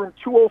classroom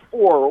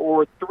 204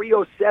 or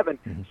 307,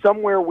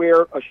 somewhere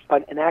where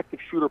an active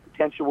shooter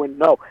potential would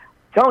know.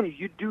 I'm telling you,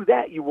 you do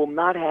that, you will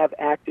not have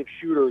active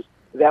shooters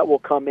that will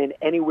come in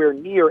anywhere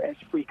near as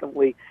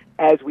frequently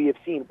as we have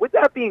seen. With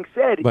that being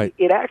said, Right.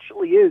 it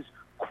actually is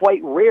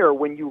quite rare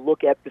when you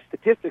look at the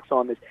statistics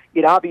on this.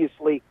 It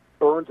obviously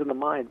burns in the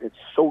mind. It's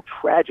so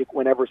tragic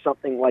whenever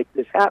something like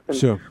this happens.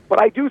 Sure.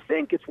 But I do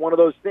think it's one of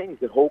those things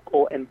that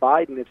Hochul and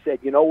Biden have said,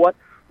 you know what,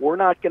 we're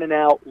not going to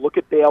now look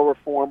at bail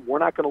reform. We're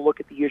not going to look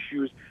at the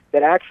issues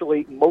that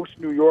actually most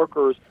New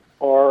Yorkers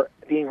are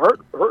being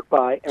hurt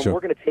by, and Sure. we're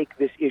going to take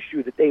this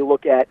issue that they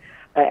look at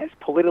as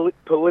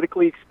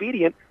politically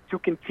expedient to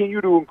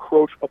continue to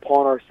encroach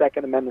upon our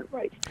Second Amendment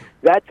rights.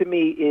 That, to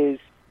me, is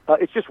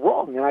it's just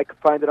wrong, and I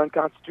find it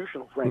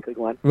unconstitutional, frankly,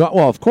 Glenn.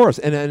 Well, of course,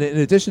 and in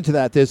addition to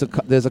that, there's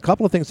a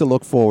couple of things to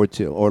look forward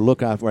to or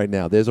look at right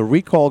now. There's a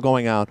recall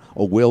going out,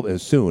 or will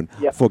soon,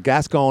 for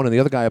Gascon and the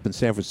other guy up in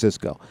San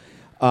Francisco.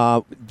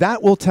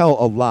 That will tell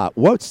a lot.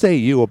 What say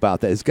you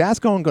about that? Is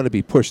Gascon going to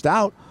be pushed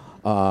out,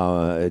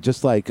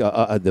 just like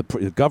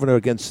the governor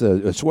against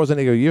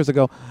Schwarzenegger years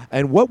ago?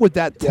 And what would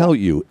that tell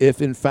you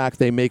if, in fact,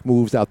 they make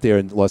moves out there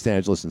in Los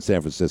Angeles and San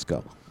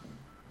Francisco?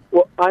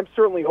 Well, I'm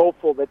certainly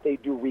hopeful that they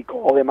do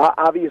recall him.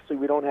 Obviously,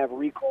 we don't have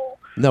recall.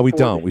 No, we for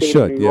don't. the We state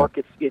should. of New York.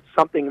 It's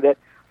something that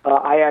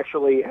I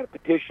actually had a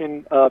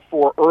petition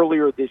for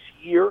earlier this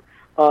year.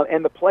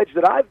 And the pledge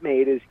that I've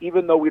made is,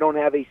 even though we don't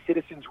have a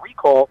citizen's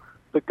recall,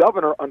 the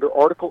governor, under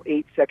Article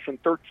 8, Section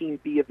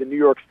 13B of the New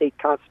York State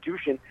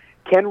Constitution,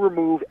 can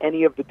remove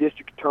any of the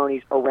district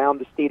attorneys around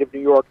the state of New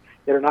York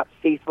that are not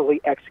faithfully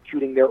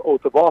executing their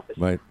oath of office.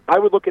 Right. I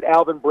would look at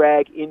Alvin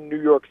Bragg in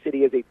New York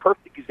City as a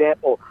perfect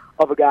example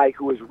of a guy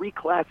who has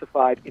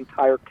reclassified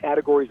entire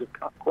categories of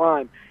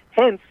crime,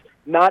 hence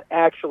not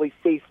actually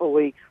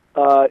faithfully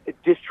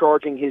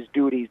discharging his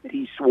duties that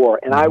he swore.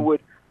 And I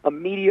would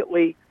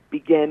immediately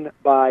begin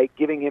by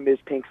giving him his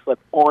pink slip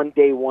on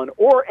day one,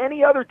 or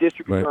any other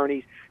district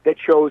attorneys that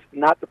chose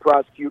not to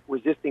prosecute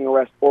resisting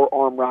arrest or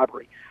armed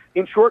robbery.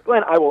 In short,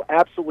 Glenn, I will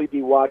absolutely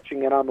be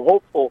watching, and I'm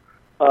hopeful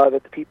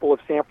that the people of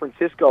San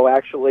Francisco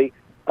actually,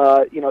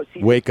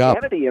 see Wake up.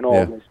 insanity in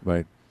all this.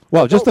 Right.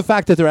 Well, just the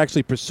fact that they're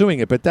actually pursuing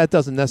it, but that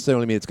doesn't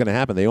necessarily mean it's going to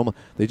happen.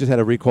 They just had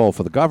a recall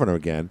for the governor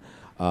again,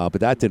 but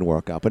that didn't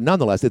work out. But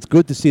nonetheless, it's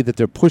good to see that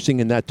they're pushing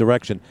in that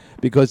direction,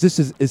 because this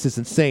is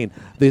insane.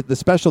 The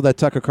special that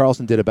Tucker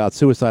Carlson did about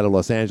suicide in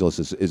Los Angeles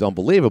is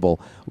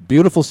unbelievable.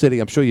 Beautiful city.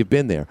 I'm sure you've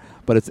been there,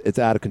 but it's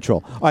out of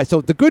control. All right.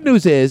 So the good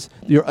news is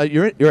you're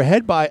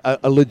ahead by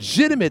a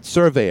legitimate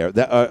surveyor,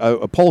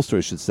 a pollster,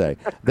 I should say.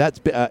 That's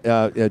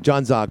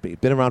John Zogby,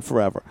 been around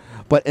forever.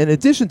 But in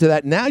addition to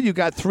that, now you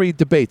got 3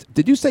 debates.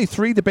 Did you say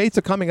 3 debates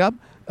are coming up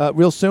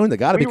real soon? They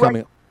got to be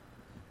coming up.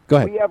 Go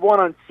ahead. We have one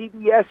on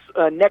CBS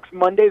next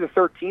Monday, the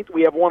 13th.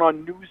 We have one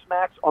on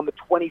Newsmax on the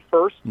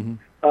 21st.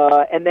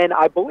 And then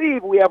I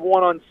believe we have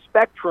one on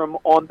Spectrum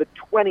on the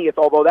 20th,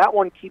 although that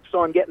one keeps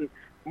on getting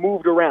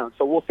moved around.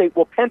 So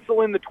we'll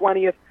pencil in the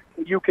 20th.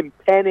 You can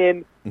pen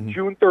in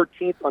June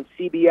 13th on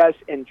CBS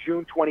and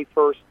June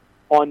 21st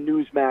on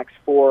Newsmax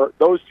for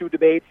those 2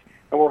 debates.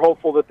 And we're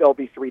hopeful that there'll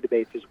be 3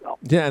 debates as well.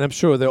 Yeah, and I'm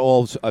sure they're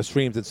all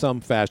streamed in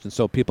some fashion,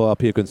 so people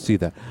up here can see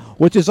that,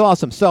 which is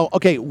awesome. So,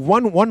 okay,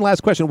 one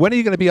last question. When are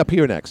you going to be up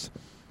here next?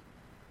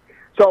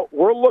 So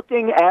we're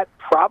looking at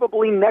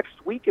probably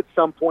next week at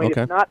some point.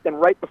 Okay. If not, then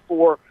right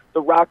before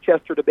the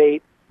Rochester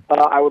debate.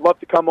 I would love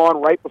to come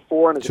on right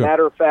before. And as a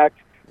matter of fact,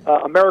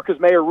 America's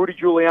Mayor Rudy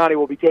Giuliani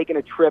will be taking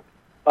a trip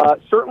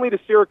certainly to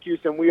Syracuse,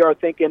 and we are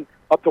thinking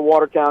up to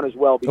Watertown as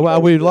well. Because, Well,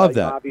 we'd love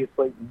that.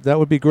 Obviously, that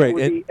would be great.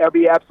 It would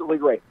be absolutely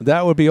great.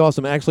 That would be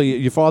awesome. Actually,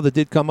 your father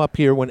did come up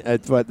here when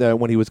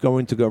he was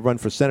going to go run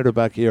for senator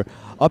up here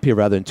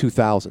in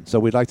 2000. So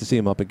we'd like to see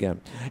him up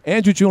again.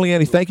 Andrew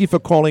Giuliani, thank you for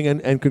calling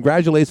in, and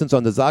congratulations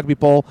on the Zogby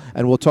poll,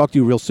 and we'll talk to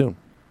you real soon.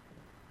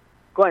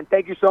 Glenn,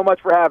 thank you so much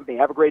for having me.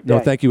 Have a great day. No,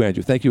 thank you,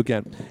 Andrew. Thank you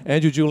again.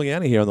 Andrew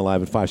Giuliani here on the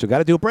Live at 5 show. Got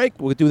to do a break.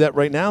 We'll do that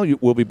right now.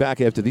 We'll be back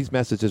after these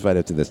messages right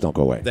after this. Don't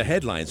go away. The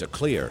headlines are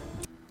clear.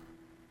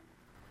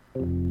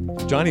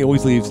 Johnny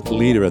always leaves the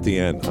leader at the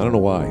end. I don't know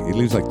why. He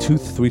leaves like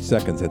 2-3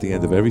 seconds at the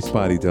end of every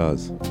spot he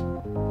does.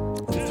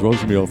 And it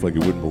throws me off like you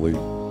wouldn't believe.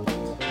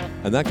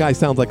 And that guy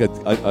sounds like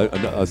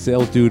a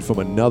sales dude from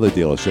another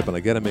dealership, and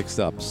I get him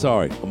mixed up.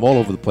 Sorry. I'm all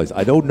over the place.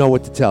 I don't know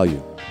what to tell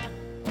you.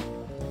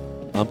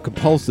 I'm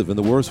compulsive in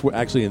the worst way,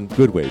 actually in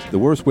good ways. The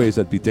worst ways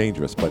that'd be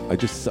dangerous, but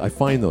I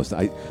find those.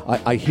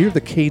 I hear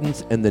the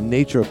cadence and the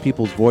nature of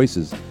people's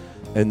voices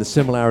and the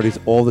similarities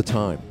all the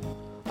time.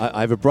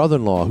 I have a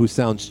brother-in-law who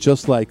sounds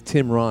just like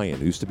Tim Ryan,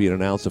 who used to be an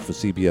announcer for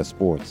CBS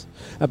Sports.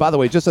 And by the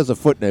way, just as a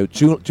footnote,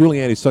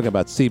 Giuliani's talking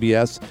about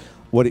CBS.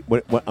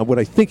 What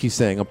I think he's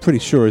saying, I'm pretty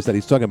sure, is that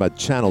he's talking about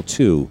Channel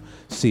 2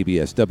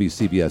 CBS,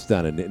 WCBS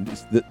down.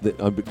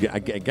 And I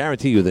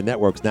guarantee you the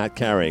network's not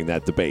carrying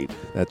that debate.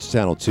 That's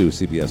Channel 2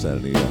 CBS out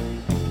of New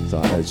York. So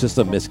it's just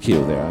a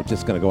miscue there. I'm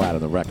just going to go out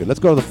on the record. Let's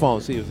go to the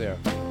phone, see who's there.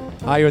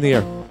 Hi, you're in the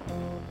air.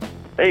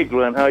 Hey,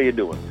 Glenn, how you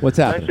doing? What's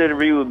happening? Nice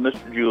interview with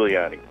Mr.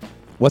 Giuliani.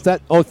 What's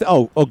that?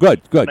 Oh,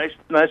 good.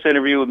 Nice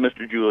interview with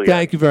Mr. Giuliani.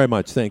 Thank you very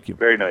much. Thank you.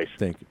 Very nice.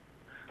 Thank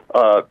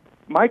you.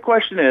 My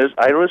question is,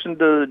 I listened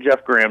to the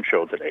Jeff Graham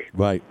show today.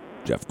 Right,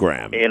 Jeff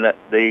Graham. And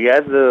they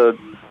had the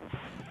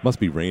must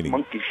be raining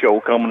monkey show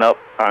coming up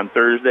on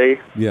Thursday.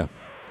 Yeah.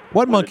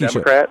 What monkey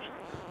show? Democrats.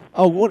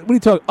 Oh, what are you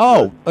talking?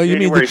 Oh, you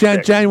mean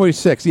the January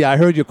 6th? Yeah, I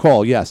heard your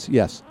call. Yes.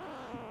 Okay.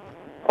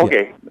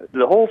 Yeah.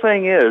 The whole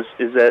thing is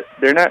that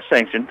they're not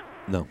sanctioned.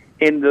 No.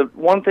 And the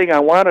one thing I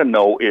want to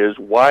know is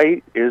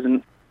why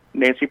isn't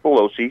Nancy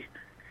Pelosi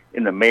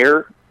and the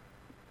mayor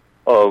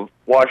of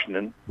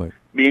Washington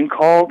being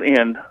called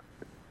in,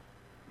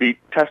 be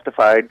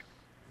testified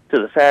to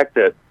the fact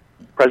that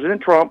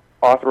President Trump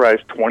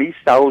authorized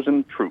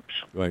 20,000 troops.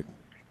 Right.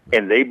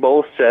 And they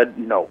both said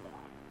no.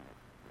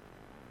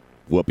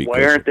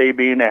 Why aren't they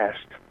being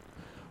asked?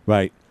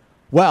 Right.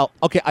 Well,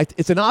 okay,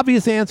 it's an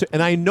obvious answer,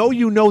 and I know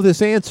you know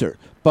this answer.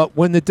 But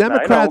when the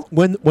Democrats,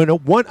 when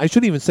I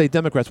shouldn't even say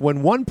Democrats,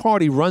 when one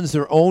party runs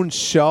their own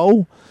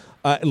show,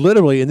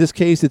 literally in this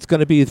case, it's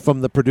going to be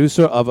from the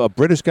producer of a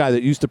British guy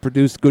that used to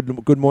produce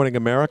Good Morning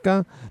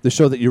America, the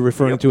show that you're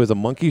referring to as a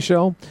monkey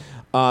show.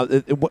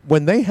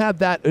 When they have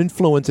that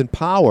influence and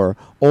power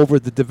over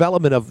the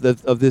development of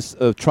this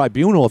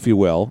tribunal, if you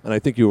will, and I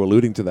think you were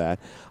alluding to that,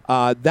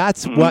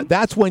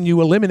 that's when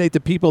you eliminate the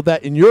people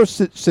that in your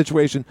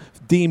situation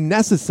deem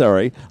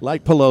necessary,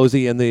 like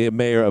Pelosi and the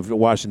mayor of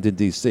Washington,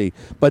 D.C.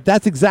 But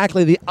that's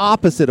exactly the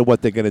opposite of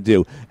what they're going to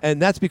do.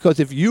 And that's because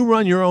if you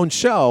run your own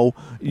show,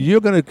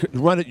 you're going to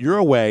run it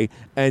your way,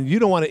 and you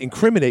don't want to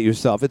incriminate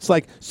yourself. It's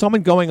like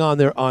someone going on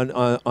there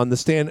on the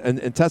stand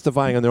and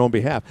testifying on their own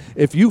behalf.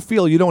 If you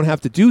feel you don't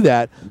have to do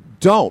that,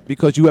 don't,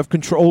 because you have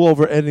control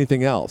over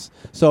anything else.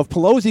 So if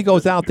Pelosi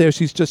goes out there,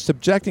 she's just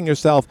subjecting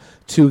herself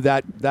to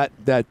that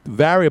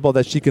variable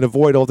that she can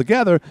avoid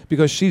altogether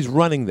because she's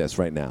running this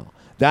right now.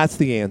 That's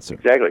the answer.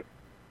 Exactly.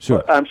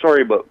 Sure. I'm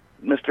sorry, but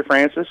Mr.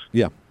 Francis?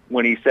 Yeah.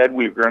 When he said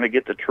we were going to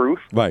get the truth?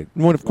 Right.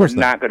 Well, of course we're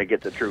not going to get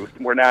the truth.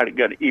 We're not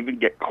going to even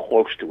get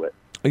close to it.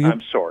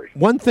 I'm sorry.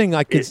 One thing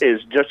I could... It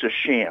is just a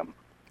sham.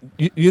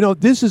 You know,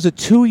 this is a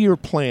 2-year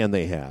plan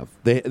they have.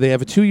 They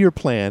have a 2-year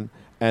plan.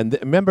 And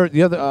remember,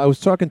 I was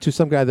talking to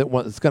some guy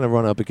that's going to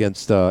run up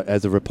against,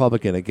 as a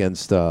Republican,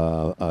 against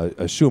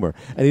Schumer,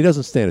 and he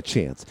doesn't stand a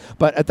chance.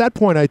 But at that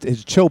point,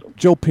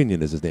 Joe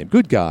Pinion is his name.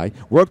 Good guy,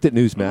 worked at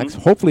Newsmax.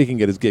 Mm-hmm. Hopefully he can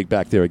get his gig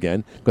back there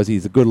again because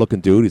he's a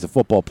good-looking dude. He's a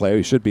football player.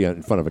 He should be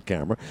in front of a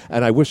camera.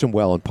 And I wish him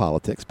well in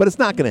politics. But it's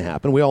not going to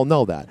happen. We all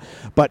know that.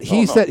 But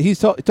he said he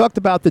talked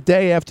about the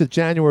day after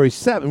January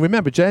 7th.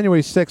 Remember,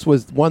 January 6th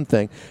was one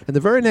thing, and the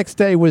very next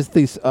day was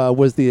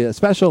the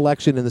special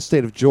election in the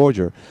state of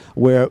Georgia,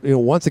 where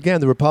once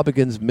again, the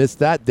Republicans missed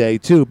that day,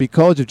 too,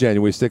 because of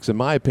January 6th, in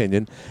my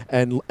opinion.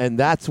 And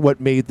that's what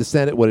made the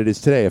Senate what it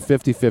is today, a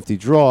 50-50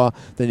 draw.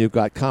 Then you've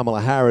got Kamala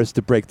Harris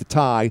to break the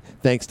tie.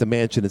 Thanks to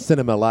Manchin and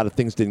Sinema, a lot of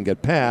things didn't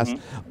get passed.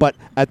 Mm-hmm. But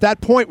at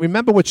that point,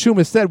 remember what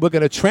Schumer said, we're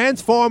going to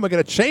transform, we're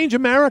going to change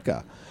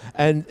America.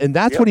 And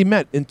that's what he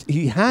meant. And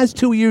he has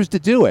 2 years to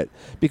do it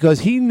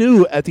because he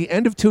knew at the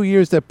end of 2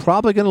 years they're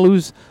probably going to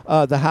lose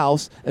the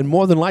House and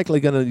more than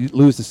likely going to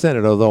lose the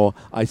Senate, although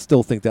I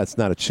still think that's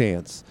not a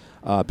chance.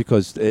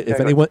 Because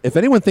if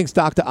anyone thinks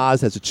Dr. Oz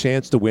has a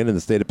chance to win in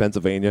the state of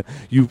Pennsylvania,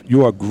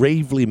 you are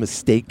gravely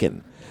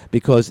mistaken.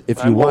 Because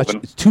if you watch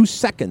 2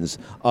 seconds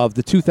of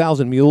the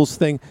 2,000 Mules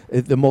thing,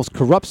 the most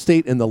corrupt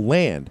state in the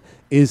land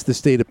is the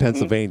state of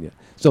Pennsylvania. Mm-hmm.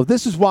 So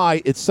this is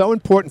why it's so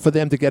important for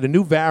them to get a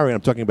new variant.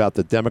 I'm talking about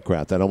the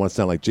Democrats. I don't want to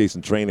sound like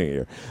Jayson Trainer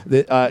here.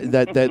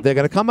 That they're going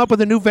to come up with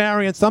a new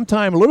variant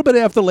sometime a little bit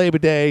after Labor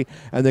Day,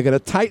 and they're going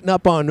to tighten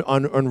up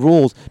on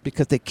rules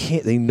because they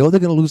can't. They know they're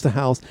going to lose the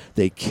House.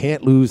 They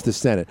can't lose the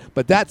Senate.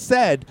 But that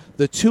said,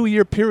 the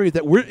 2-year period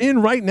that we're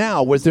in right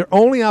now was their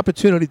only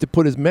opportunity to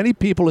put as many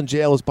people in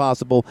jail as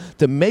possible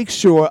to make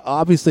sure,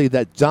 obviously,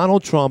 that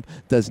Donald Trump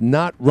does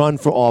not run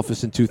for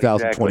office in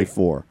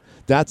 2024. Exactly.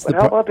 That's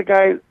how about the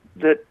guy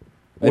that...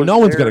 And no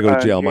one's going to go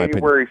to jail, in my opinion.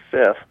 January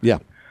 5th. Yeah.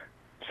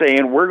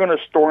 Saying we're going to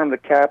storm the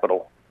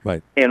Capitol.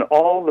 Right. And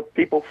all the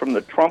people from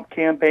the Trump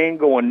campaign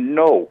going,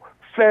 no,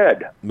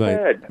 Fed, right.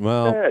 Fed,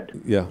 well,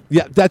 Fed.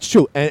 Yeah, that's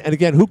true. And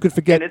again, who could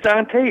forget? And it's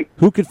on tape.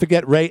 Who could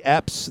forget Ray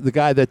Epps, the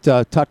guy that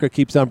Tucker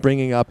keeps on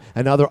bringing up,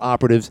 and other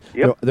operatives?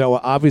 Yep. They were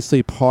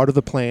obviously part of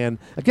the plan.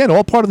 Again,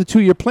 all part of the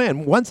 2-year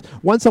plan. Once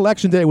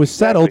Election Day was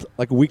settled,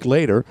 like a week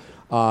later,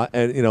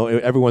 and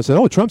everyone said,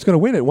 "Oh, Trump's going to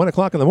win at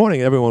 1:00 in the morning."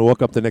 And everyone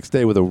woke up the next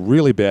day with a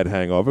really bad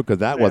hangover because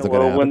that wasn't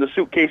going to happen. When the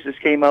suitcases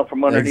came out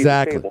from underneath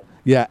the table.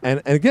 Yeah,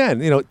 and again,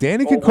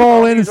 Danny can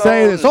call in and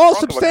say it's all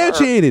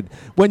substantiated.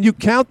 When you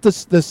count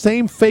the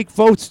same fake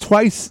votes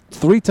twice,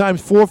 3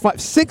 times, 4,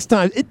 5, 6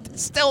 times,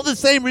 it's still the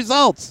same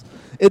results.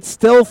 It's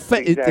still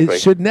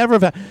it should never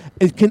have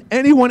happened. Can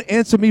anyone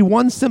answer me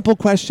one simple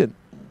question?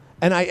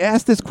 And I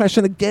asked this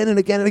question again and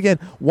again and again.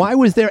 Why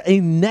was there a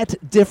net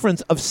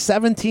difference of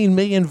 17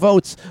 million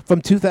votes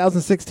from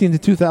 2016 to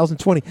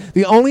 2020?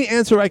 The only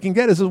answer I can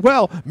get is,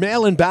 well,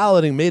 mail-in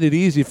balloting made it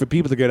easy for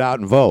people to get out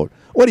and vote.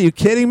 What, are you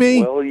kidding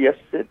me? Well, yes,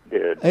 it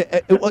did.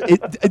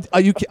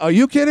 Are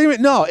you kidding me?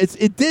 No,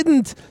 it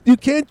didn't. You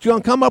can't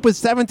come up with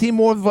 17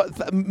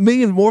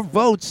 million more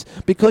votes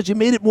because you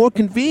made it more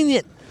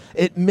convenient.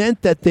 It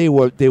meant that they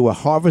were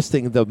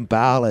harvesting the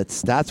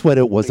ballots. That's what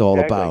it was all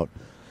about.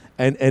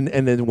 And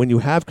then when you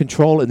have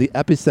control in the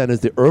epicenters,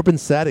 the urban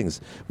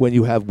settings, when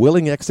you have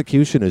willing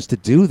executioners to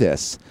do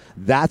this,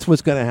 that's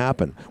what's going to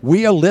happen.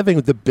 We are living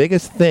with the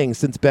biggest thing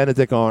since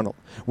Benedict Arnold.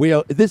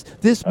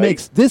 This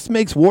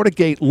makes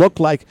Watergate look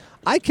like,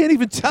 I can't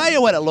even tell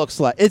you what it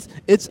looks like.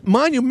 It's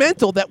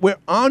monumental that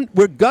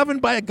we're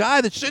governed by a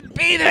guy that shouldn't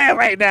be there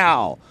right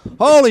now.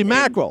 Holy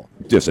mackerel!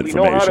 Disinformation. We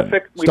know how to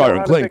fix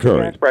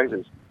gas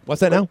prices.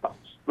 What's that now?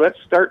 Let's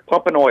start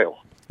pumping oil.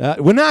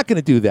 We're not going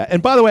to do that.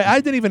 And by the way, I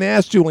didn't even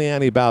ask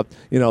Giuliani about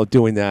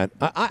doing that.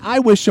 I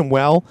wish him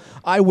well.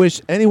 I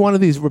wish any one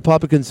of these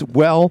Republicans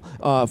well,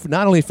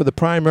 not only for the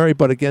primary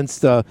but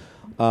against Miss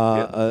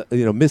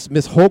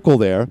Hochul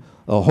there,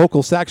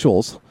 Hochul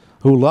sexuals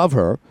who love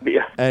her.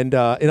 Yeah. And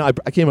I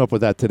came up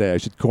with that today. I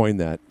should coin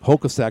that.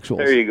 Hochul-sexuals.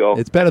 There you go.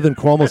 It's better than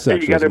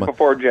Cuomo-sexuals. You got it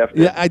before Jeff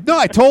did. Yeah,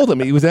 I told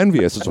him. He was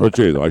envious. I said,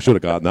 geez, I should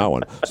have gotten that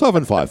one.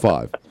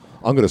 755.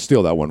 I'm going to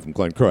steal that one from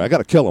Glenn Curry. I got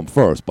to kill him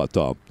first, but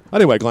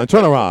anyway, Glenn,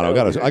 turn around. I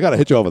got to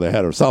hit you over the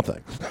head or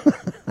something.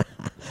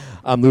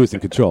 I'm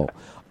losing control.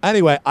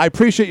 Anyway, I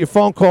appreciate your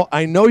phone call.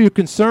 I know you're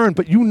concerned,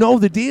 but you know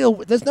the deal.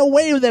 There's no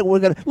way that we're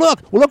going to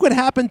look what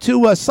happened to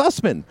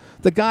Sussman,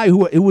 the guy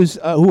who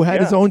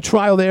had his own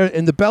trial there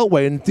in the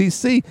Beltway in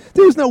D.C.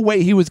 There was no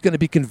way he was going to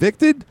be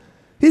Convicted.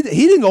 He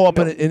didn't go up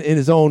in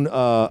his own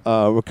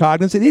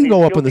recognizance. He didn't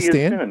go up on the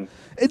stand.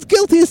 It's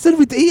guilty as sin.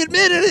 He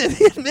admitted it.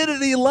 He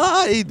admitted he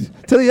lied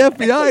to the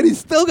FBI, and he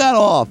still got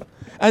off.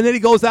 And then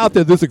he goes out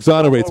there, this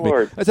exonerates me.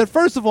 I said,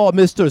 first of all,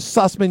 Mr.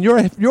 Sussman,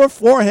 your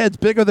forehead's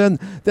bigger than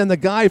the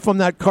guy from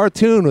that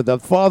cartoon with the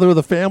father of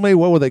the family.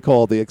 What were they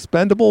called? The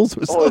Expendables?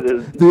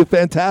 The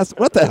Fantastic?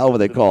 What the hell were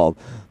they called?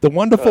 The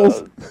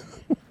Wonderfuls?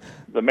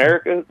 The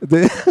America?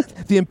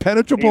 The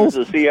Impenetrables? He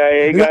was a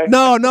CIA guy?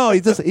 No.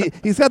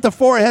 He's got the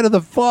forehead of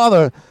the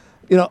father.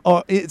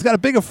 He's got a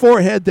bigger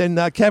forehead than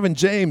Kevin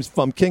James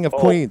from King of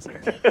Queens,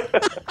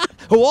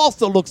 who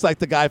also looks like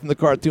the guy from the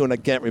cartoon. I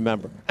can't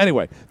remember.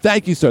 Anyway,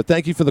 thank you, sir.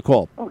 Thank you for the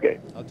call. Okay.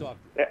 I'll talk.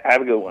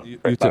 Have a good one. You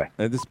too.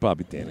 And this is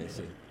probably Danny.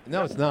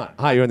 No, it's not.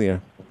 Hi, you're in the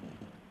air.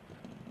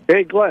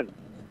 Hey, Glenn.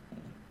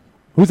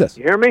 Who's this?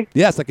 You hear me?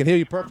 Yes, I can hear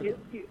you perfectly.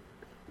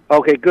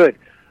 Okay, good.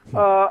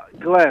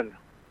 Glenn,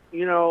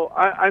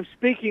 I'm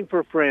speaking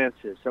for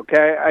Francis,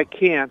 okay? I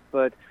can't,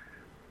 but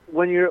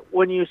when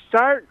you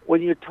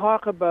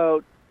talk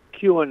about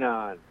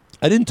QAnon,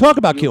 I didn't talk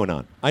about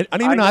QAnon. I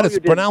don't even know how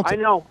to pronounce it.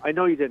 I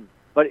know you didn't.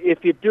 But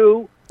if you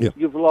do,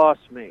 you've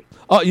lost me.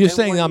 Oh, you're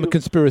saying I'm a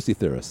conspiracy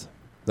theorist.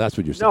 That's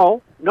what you're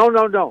saying.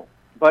 No.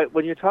 But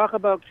when you talk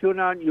about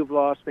QAnon, you've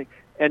lost me.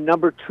 And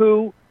number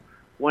two,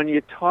 when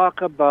you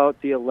talk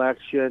about the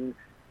election,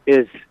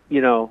 is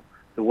the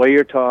way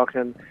you're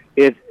talking,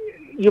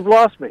 you've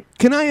lost me.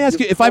 Can I ask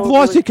you, if I've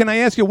lost you, can I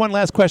ask you one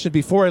last question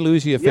before I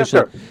lose you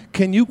officially? Yes, sir.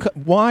 Can you,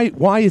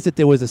 why is it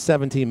there was a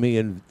 17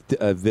 million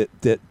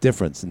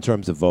difference in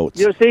terms of votes?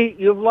 You see,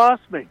 you've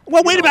lost me.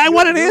 Well, wait a minute. I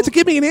want an answer.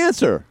 Give me an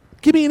answer.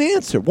 Give me an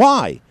answer.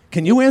 Why?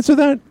 Can you answer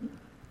that?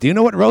 Do you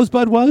know what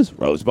Rosebud was?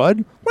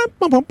 Rosebud?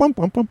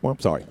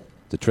 Sorry.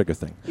 The trigger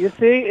thing. You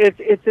see,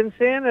 it's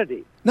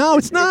insanity. No,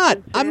 it's not.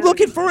 I'm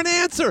looking for an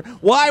answer.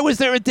 Why was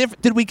there a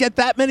difference? Did we get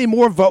that many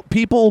more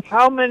people?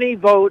 How many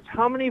votes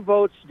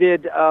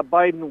did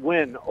Biden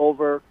win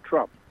over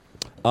Trump?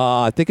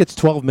 I think it's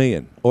 12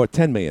 million or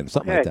 10 million,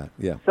 something like that.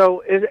 Yeah. So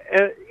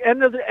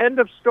end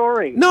of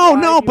story.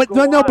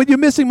 But you're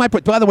missing my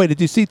point. By the way, did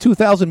you see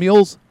 2,000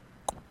 Mules?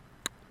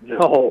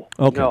 No.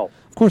 Okay. No.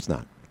 Of course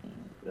not.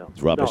 No.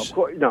 It's rubbish.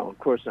 No, of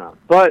course not.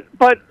 But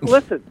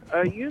listen,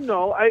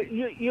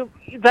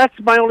 that's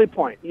my only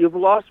point. You've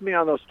lost me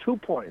on those 2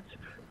 points.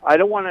 I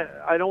don't want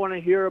to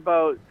hear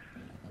about.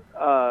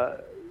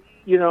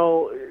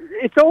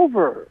 It's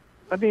over.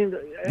 I mean,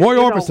 Roy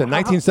Orbison,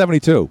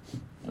 1972.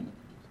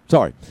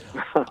 Sorry.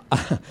 No.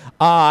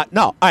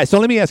 All right. So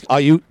let me ask: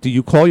 do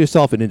you call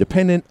yourself an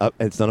independent?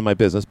 It's none of my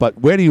business. But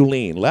where do you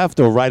lean,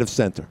 left or right of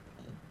center?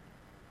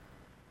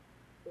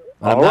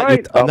 I'm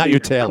not your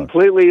tailor.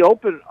 Completely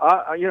open.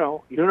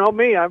 You know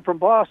me. I'm from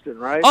Boston,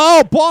 right?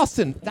 Oh,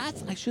 Boston.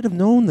 I should have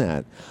known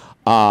that.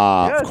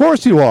 Yes. Of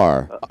course you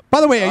are.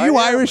 By the way, are you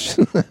Irish?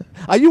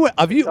 Are you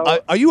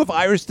of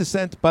Irish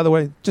descent? By the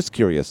way, just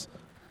curious.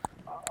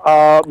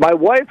 My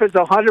wife is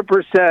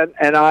 100%,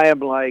 and I am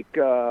like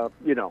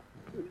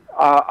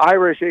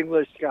Irish,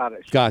 English,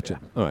 Scottish. Gotcha.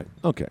 All right.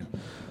 Okay.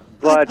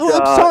 But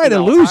I'm sorry to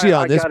lose you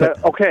on this,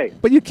 but okay.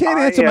 But you can't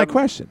answer my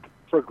question.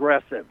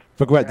 Progressive.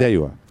 There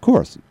you are. Of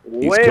course.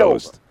 East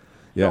Coast.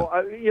 Yeah.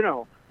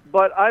 So,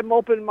 but I'm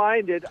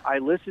open-minded. I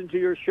listen to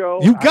your show.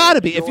 You got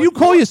to be. If you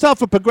call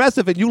yourself a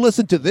progressive and you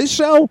listen to this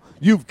show,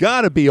 you've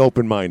got to be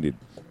open-minded.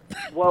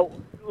 Well,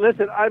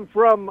 listen,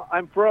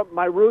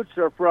 my roots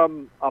are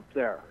from up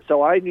there,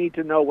 so I need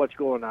to know what's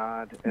going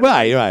on. And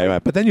Right.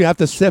 But then you have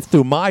to sift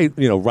through my,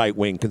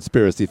 right-wing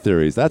conspiracy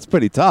theories. That's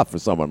pretty tough for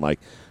someone like,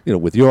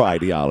 with your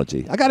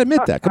ideology. I got to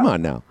admit that. Come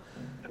on now.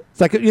 It's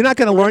like you're not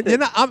going to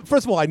learn.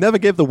 First of all, I never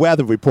give the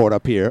weather report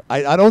up here.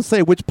 I don't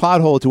say which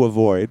pothole to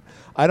avoid.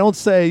 I don't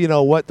say,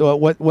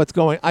 what's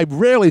going. I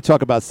rarely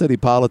talk about city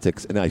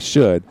politics, and I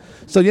should.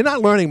 So you're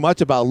not learning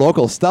much about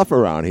local stuff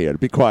around here, to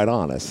be quite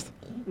honest.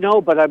 No,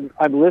 but I'm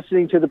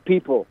listening to the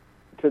people.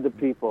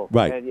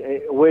 Right.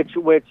 And, which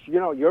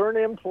you're an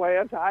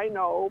implant. I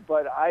know,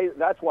 but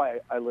that's why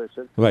I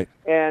listen. Right.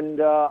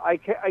 And I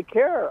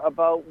care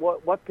about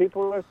what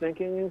people are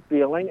thinking and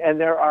feeling. And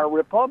there are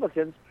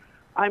Republicans.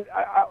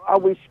 Are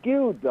we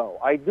skewed though?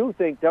 I do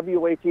think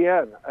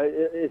WATN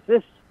is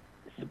this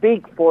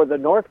speak for the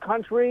North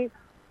Country,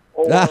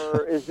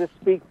 or is this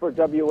speak for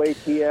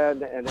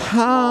WATN and a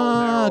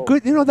small, narrow...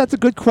 Good. That's a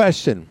good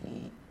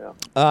question.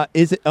 Yeah.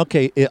 Is it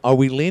okay? Are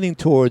we leaning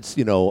towards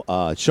Sean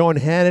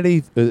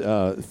Hannity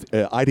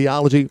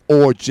ideology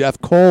or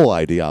Jeff Cole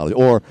ideology,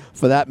 or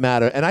for that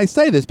matter? And I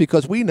say this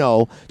because we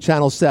know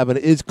Channel 7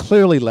 is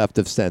clearly left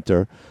of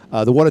center.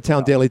 The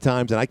Watertown Daily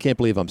Times, and I can't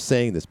believe I'm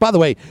saying this. By the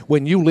way,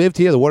 when you lived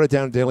here, the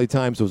Watertown Daily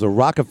Times was a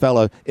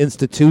Rockefeller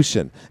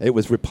institution. It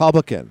was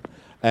Republican.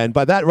 And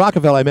by that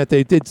Rockefeller, I meant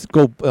they did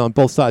go on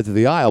both sides of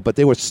the aisle, but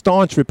they were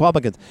staunch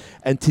Republicans.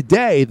 And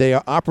today, they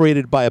are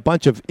operated by a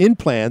bunch of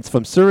implants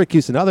from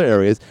Syracuse and other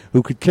areas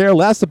who could care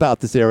less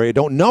about this area,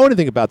 don't know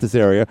anything about this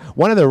area.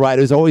 One of their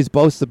writers always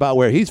boasts about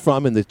where he's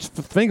from in the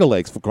Finger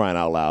Lakes, for crying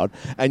out loud.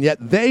 And yet,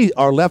 they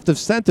are left of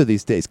center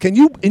these days. Can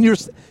you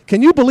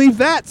believe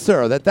that,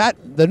 sir, that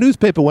the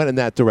newspaper went in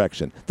that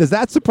direction? Does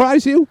that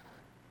surprise you?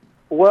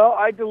 Well,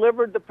 I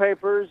delivered the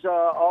papers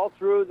all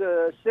through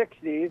the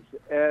 60s,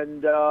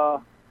 and,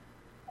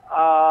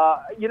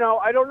 I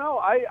don't know.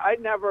 I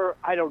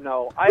don't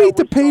know. I Read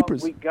the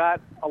papers. We got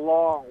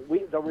along.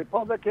 The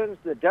Republicans,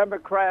 the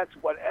Democrats,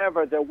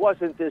 whatever, there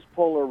wasn't this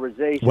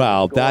polarization.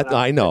 Well, that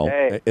I know.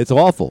 Today. It's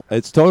awful.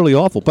 It's totally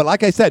awful. But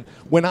like I said,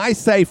 when I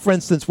say, for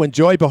instance, when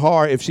Joy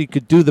Behar, if she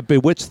could do the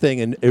bewitched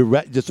thing and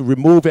just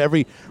remove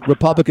every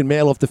Republican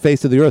male off the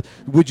face of the earth,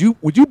 would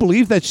you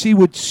believe that she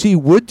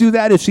would do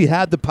that if she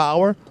had the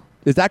power?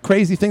 Is that a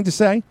crazy thing to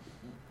say?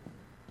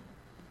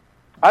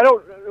 I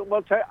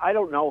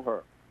don't know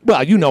her. Well,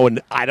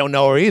 and I don't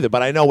know her either,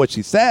 but I know what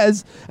she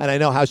says, and I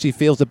know how she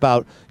feels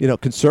about,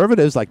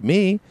 conservatives like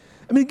me.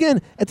 I mean,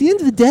 again, at the end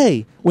of the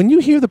day, when you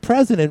hear the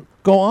president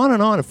go on,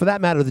 and for that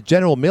matter, the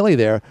General Milley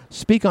there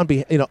speak on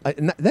behalf,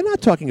 they're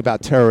not talking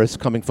about terrorists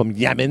coming from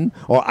Yemen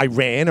or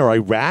Iran or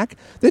Iraq.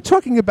 They're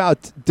talking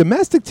about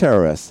domestic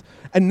terrorists.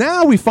 And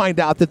now we find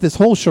out that this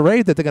whole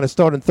charade that they're going to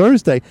start on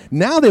Thursday,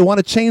 now they want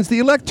to change the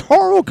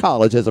Electoral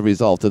College as a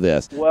result of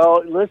this.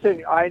 Well,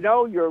 listen, I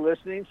know you're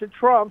listening to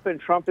Trump, and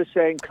Trump is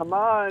saying, come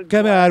on,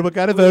 we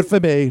got to vote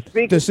for me.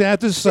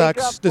 DeSantis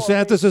sucks.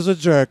 DeSantis is a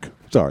jerk.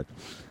 Sorry.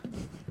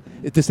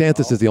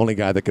 DeSantis is the only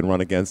guy that can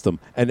run against him,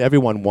 and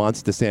everyone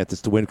wants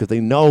DeSantis to win because they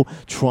know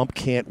Trump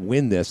can't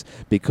win this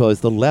because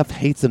the left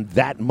hates him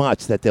that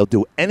much that they'll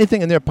do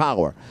anything in their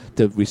power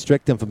to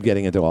restrict him from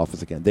getting into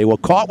office again. They were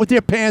caught with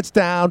their pants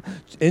down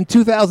in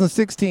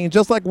 2016,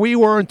 just like we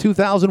were in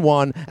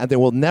 2001, and they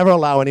will never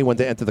allow anyone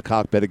to enter the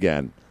cockpit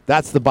again.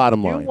 That's the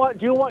bottom line.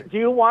 Do you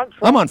want Trump?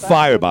 I'm on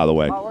fire, by the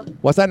way. Power?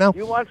 What's that now? Do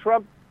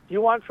you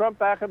want Trump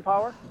back in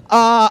power?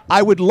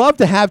 I would love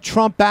to have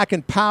Trump back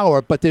in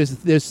power, but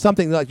there's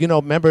something like,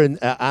 remember in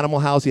Animal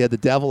House, he had the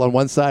devil on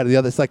one side or the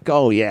other. It's like,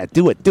 oh, yeah,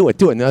 do it. And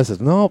the other says,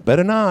 no,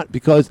 better not,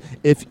 because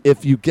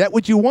if you get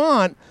what you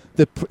want,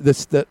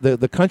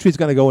 the country's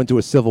going to go into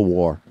a civil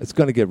war. It's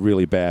going to get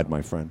really bad,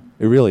 my friend.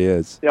 It really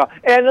is. Yeah,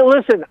 and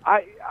listen,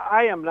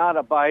 I am not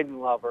a Biden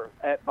lover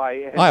by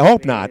any I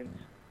hope means. not.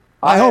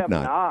 I hope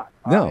not.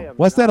 No.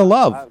 What's that a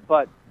love?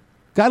 But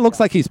guy looks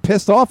like he's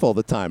pissed off all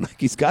the time. Like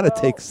he's got to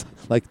take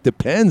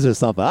Depends or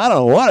something. I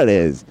don't know what it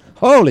is.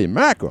 Holy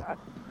mackerel.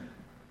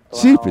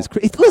 Jeepers.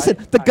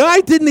 Listen, the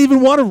guy didn't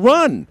even want to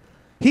run.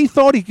 He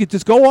thought he could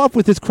just go off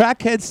with his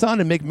crackhead son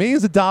and make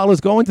millions of dollars,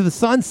 go into the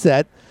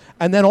sunset,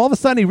 and then all of a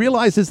sudden he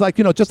realizes,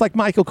 just like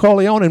Michael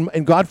Corleone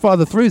and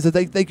Godfather 3,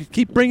 that they could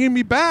keep bringing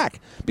me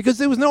back because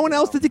there was no one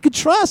else that they could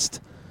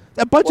trust.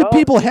 A bunch of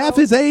people half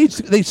his age,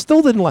 they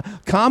still didn't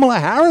like Kamala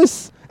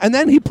Harris. And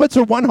then he puts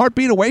her one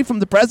heartbeat away from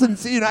the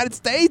presidency of the United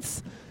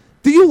States.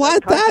 Do you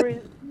like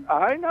that?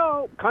 I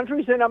know.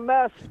 Country's in a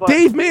mess. But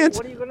Dave Mance.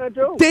 What are you going to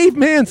do? Dave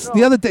Mance.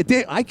 The other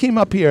day, I came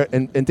up here,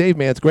 and Dave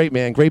Mance, great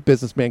man, great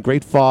businessman,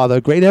 great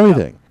father, great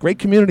everything, great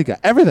community guy,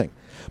 everything.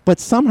 But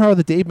somehow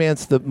the Dave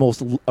Mance, the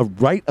most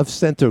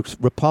right-of-center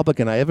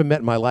Republican I ever met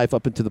in my life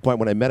up until the point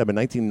when I met him in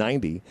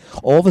 1990,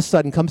 all of a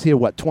sudden comes here,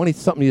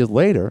 20-something years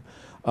later,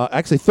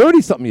 actually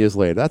 30-something years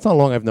later. That's how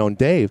long I've known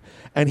Dave.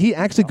 And he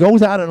actually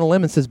goes out on a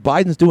limb and says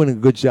Biden's doing a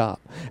good job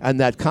and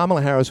that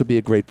Kamala Harris would be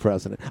a great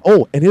president.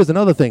 Oh, and here's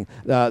another thing.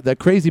 That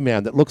crazy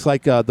man that looks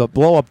like the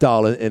blow-up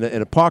doll in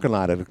a parking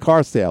lot at a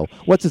car sale.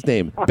 What's his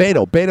name?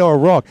 Beto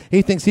O'Rourke.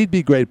 He thinks he'd be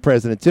a great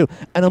president, too.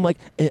 And I'm like,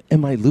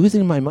 am I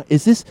losing my mind?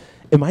 Is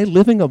Am I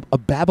living a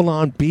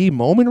Babylon Bee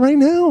moment right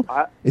now?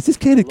 Is this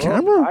candid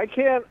camera? I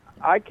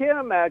can't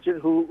imagine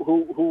who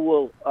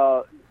will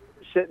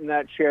sit in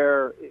that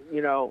chair,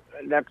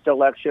 next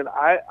election.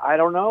 I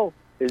don't know.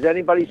 Is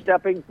anybody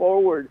stepping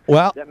forward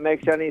that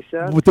makes any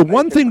sense? With the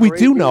one thing we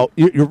do know,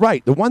 you're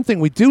right. The one thing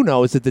we do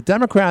know is that the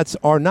Democrats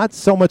are not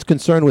so much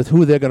concerned with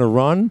who they're going to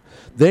run.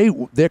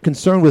 They're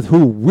concerned with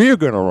who we're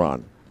going to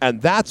run.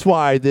 And that's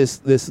why this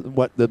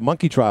what the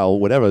monkey trial,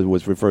 whatever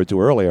was referred to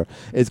earlier,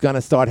 is going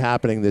to start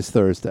happening this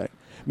Thursday.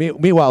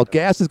 Meanwhile,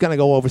 gas is going to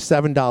go over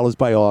 $7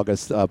 by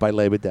August, by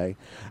Labor Day.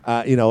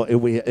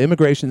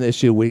 Immigration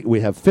issue.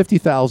 We have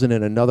 50,000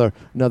 in another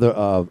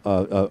round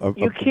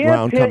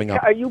coming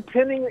up. Are you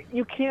pinning?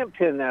 You can't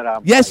pin that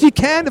up. Yes, you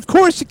can. Of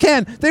course, you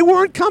can. They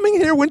weren't coming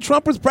here when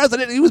Trump was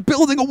president. He was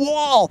building a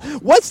wall.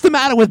 What's the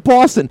matter with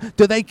Boston?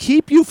 Do they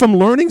keep you from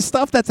learning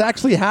stuff that's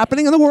actually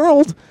happening in the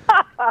world?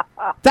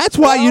 That's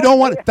why you don't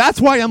want.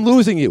 That's why I'm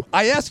losing you.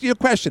 I ask you a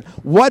question.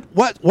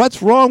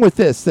 What's wrong with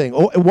this thing?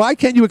 Why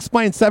can't you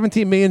explain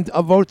 17 million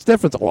votes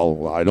difference?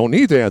 Well, I don't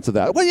need to answer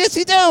that. Well, yes,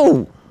 you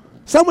do.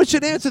 Someone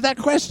should answer that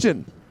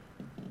question,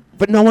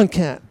 but no one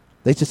can.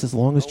 They just, as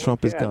long as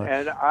Trump is gone.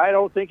 And I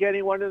don't think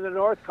anyone in the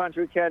North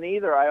Country can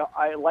either.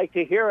 I like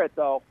to hear it,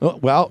 though.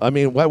 Well, I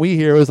mean, what we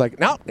hear is like,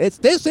 no, it's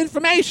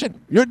disinformation.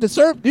 You're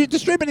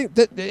distributing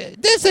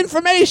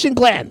disinformation,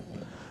 Glenn.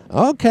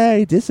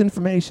 Okay,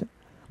 disinformation.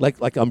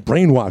 Like I'm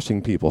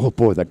brainwashing people. Oh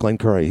boy, that Glenn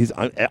Curry.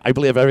 I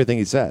believe everything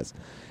he says.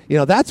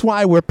 That's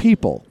why we're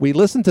people. We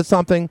listen to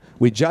something,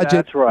 we judge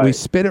it, we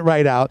spit it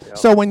right out. Yep.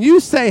 So when you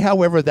say,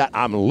 however, that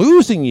I'm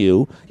losing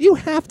you, you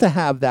have to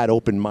have that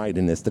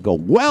open-mindedness to go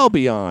well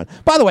beyond.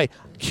 By the way,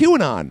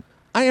 QAnon.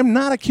 I am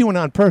not a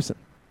QAnon person.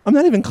 I'm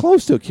not even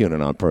close to a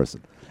QAnon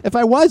person. If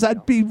I was,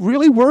 I'd be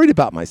really worried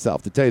about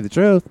myself, to tell you the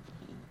truth.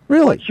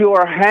 Really. But you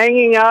are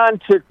hanging on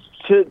to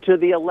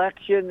the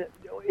election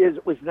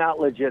was not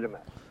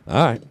legitimate.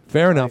 All right.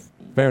 Fair enough.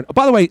 Fair enough.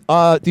 By the way,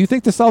 do you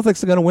think the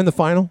Celtics are going to win the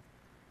final?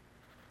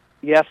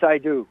 Yes, I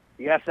do.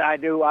 Yes, I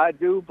do. I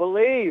do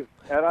believe.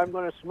 And I'm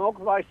going to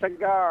smoke my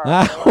cigar.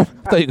 I thought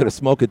you were going to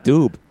smoke a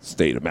doob.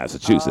 State of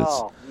Massachusetts.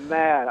 Oh,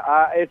 man.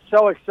 It's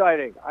so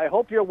exciting. I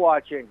hope you're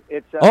watching.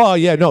 It's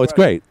it's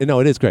great. No,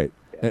 it is great.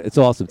 Yeah. It's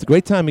awesome. It's a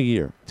great time of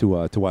year to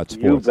watch sports.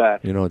 You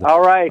bet.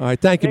 All right. All right.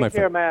 Thank you, my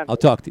friend. Man. I'll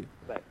talk to you.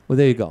 Thanks. Well,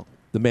 there you go.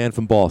 The man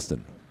from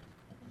Boston.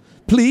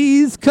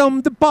 Please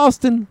come to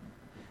Boston.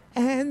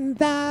 And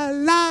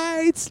the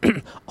lights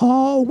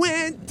all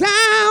went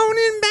down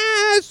in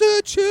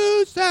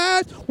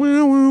Massachusetts.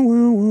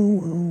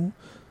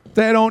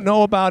 They don't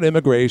know about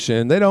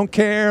immigration. They don't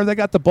care. They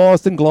got the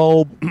Boston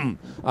Globe. All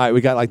right,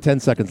 we got like 10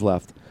 seconds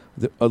left.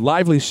 A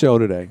lively show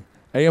today.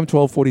 AM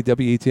 1240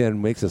 WETN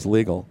makes us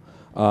legal.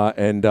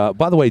 And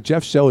by the way,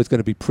 Jeff's show is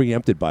going to be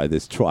preempted by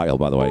this trial,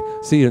 by the way.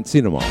 See you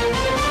tomorrow.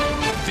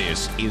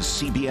 This is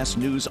CBS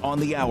News on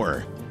the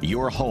Hour,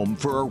 your home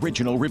for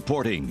original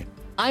reporting.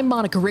 I'm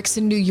Monica Ricks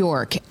in New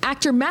York.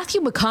 Actor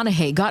Matthew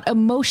McConaughey got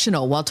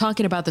emotional while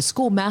talking about the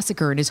school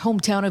massacre in his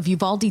hometown of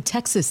Uvalde,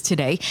 Texas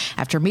today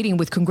after meeting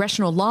with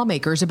congressional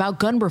lawmakers about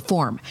gun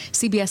reform.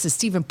 CBS's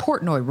Stephen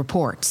Portnoy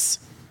reports.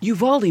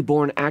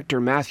 Uvalde-born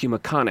actor Matthew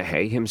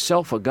McConaughey,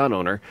 himself a gun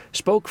owner,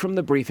 spoke from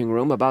the briefing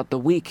room about the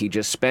week he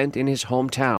just spent in his hometown.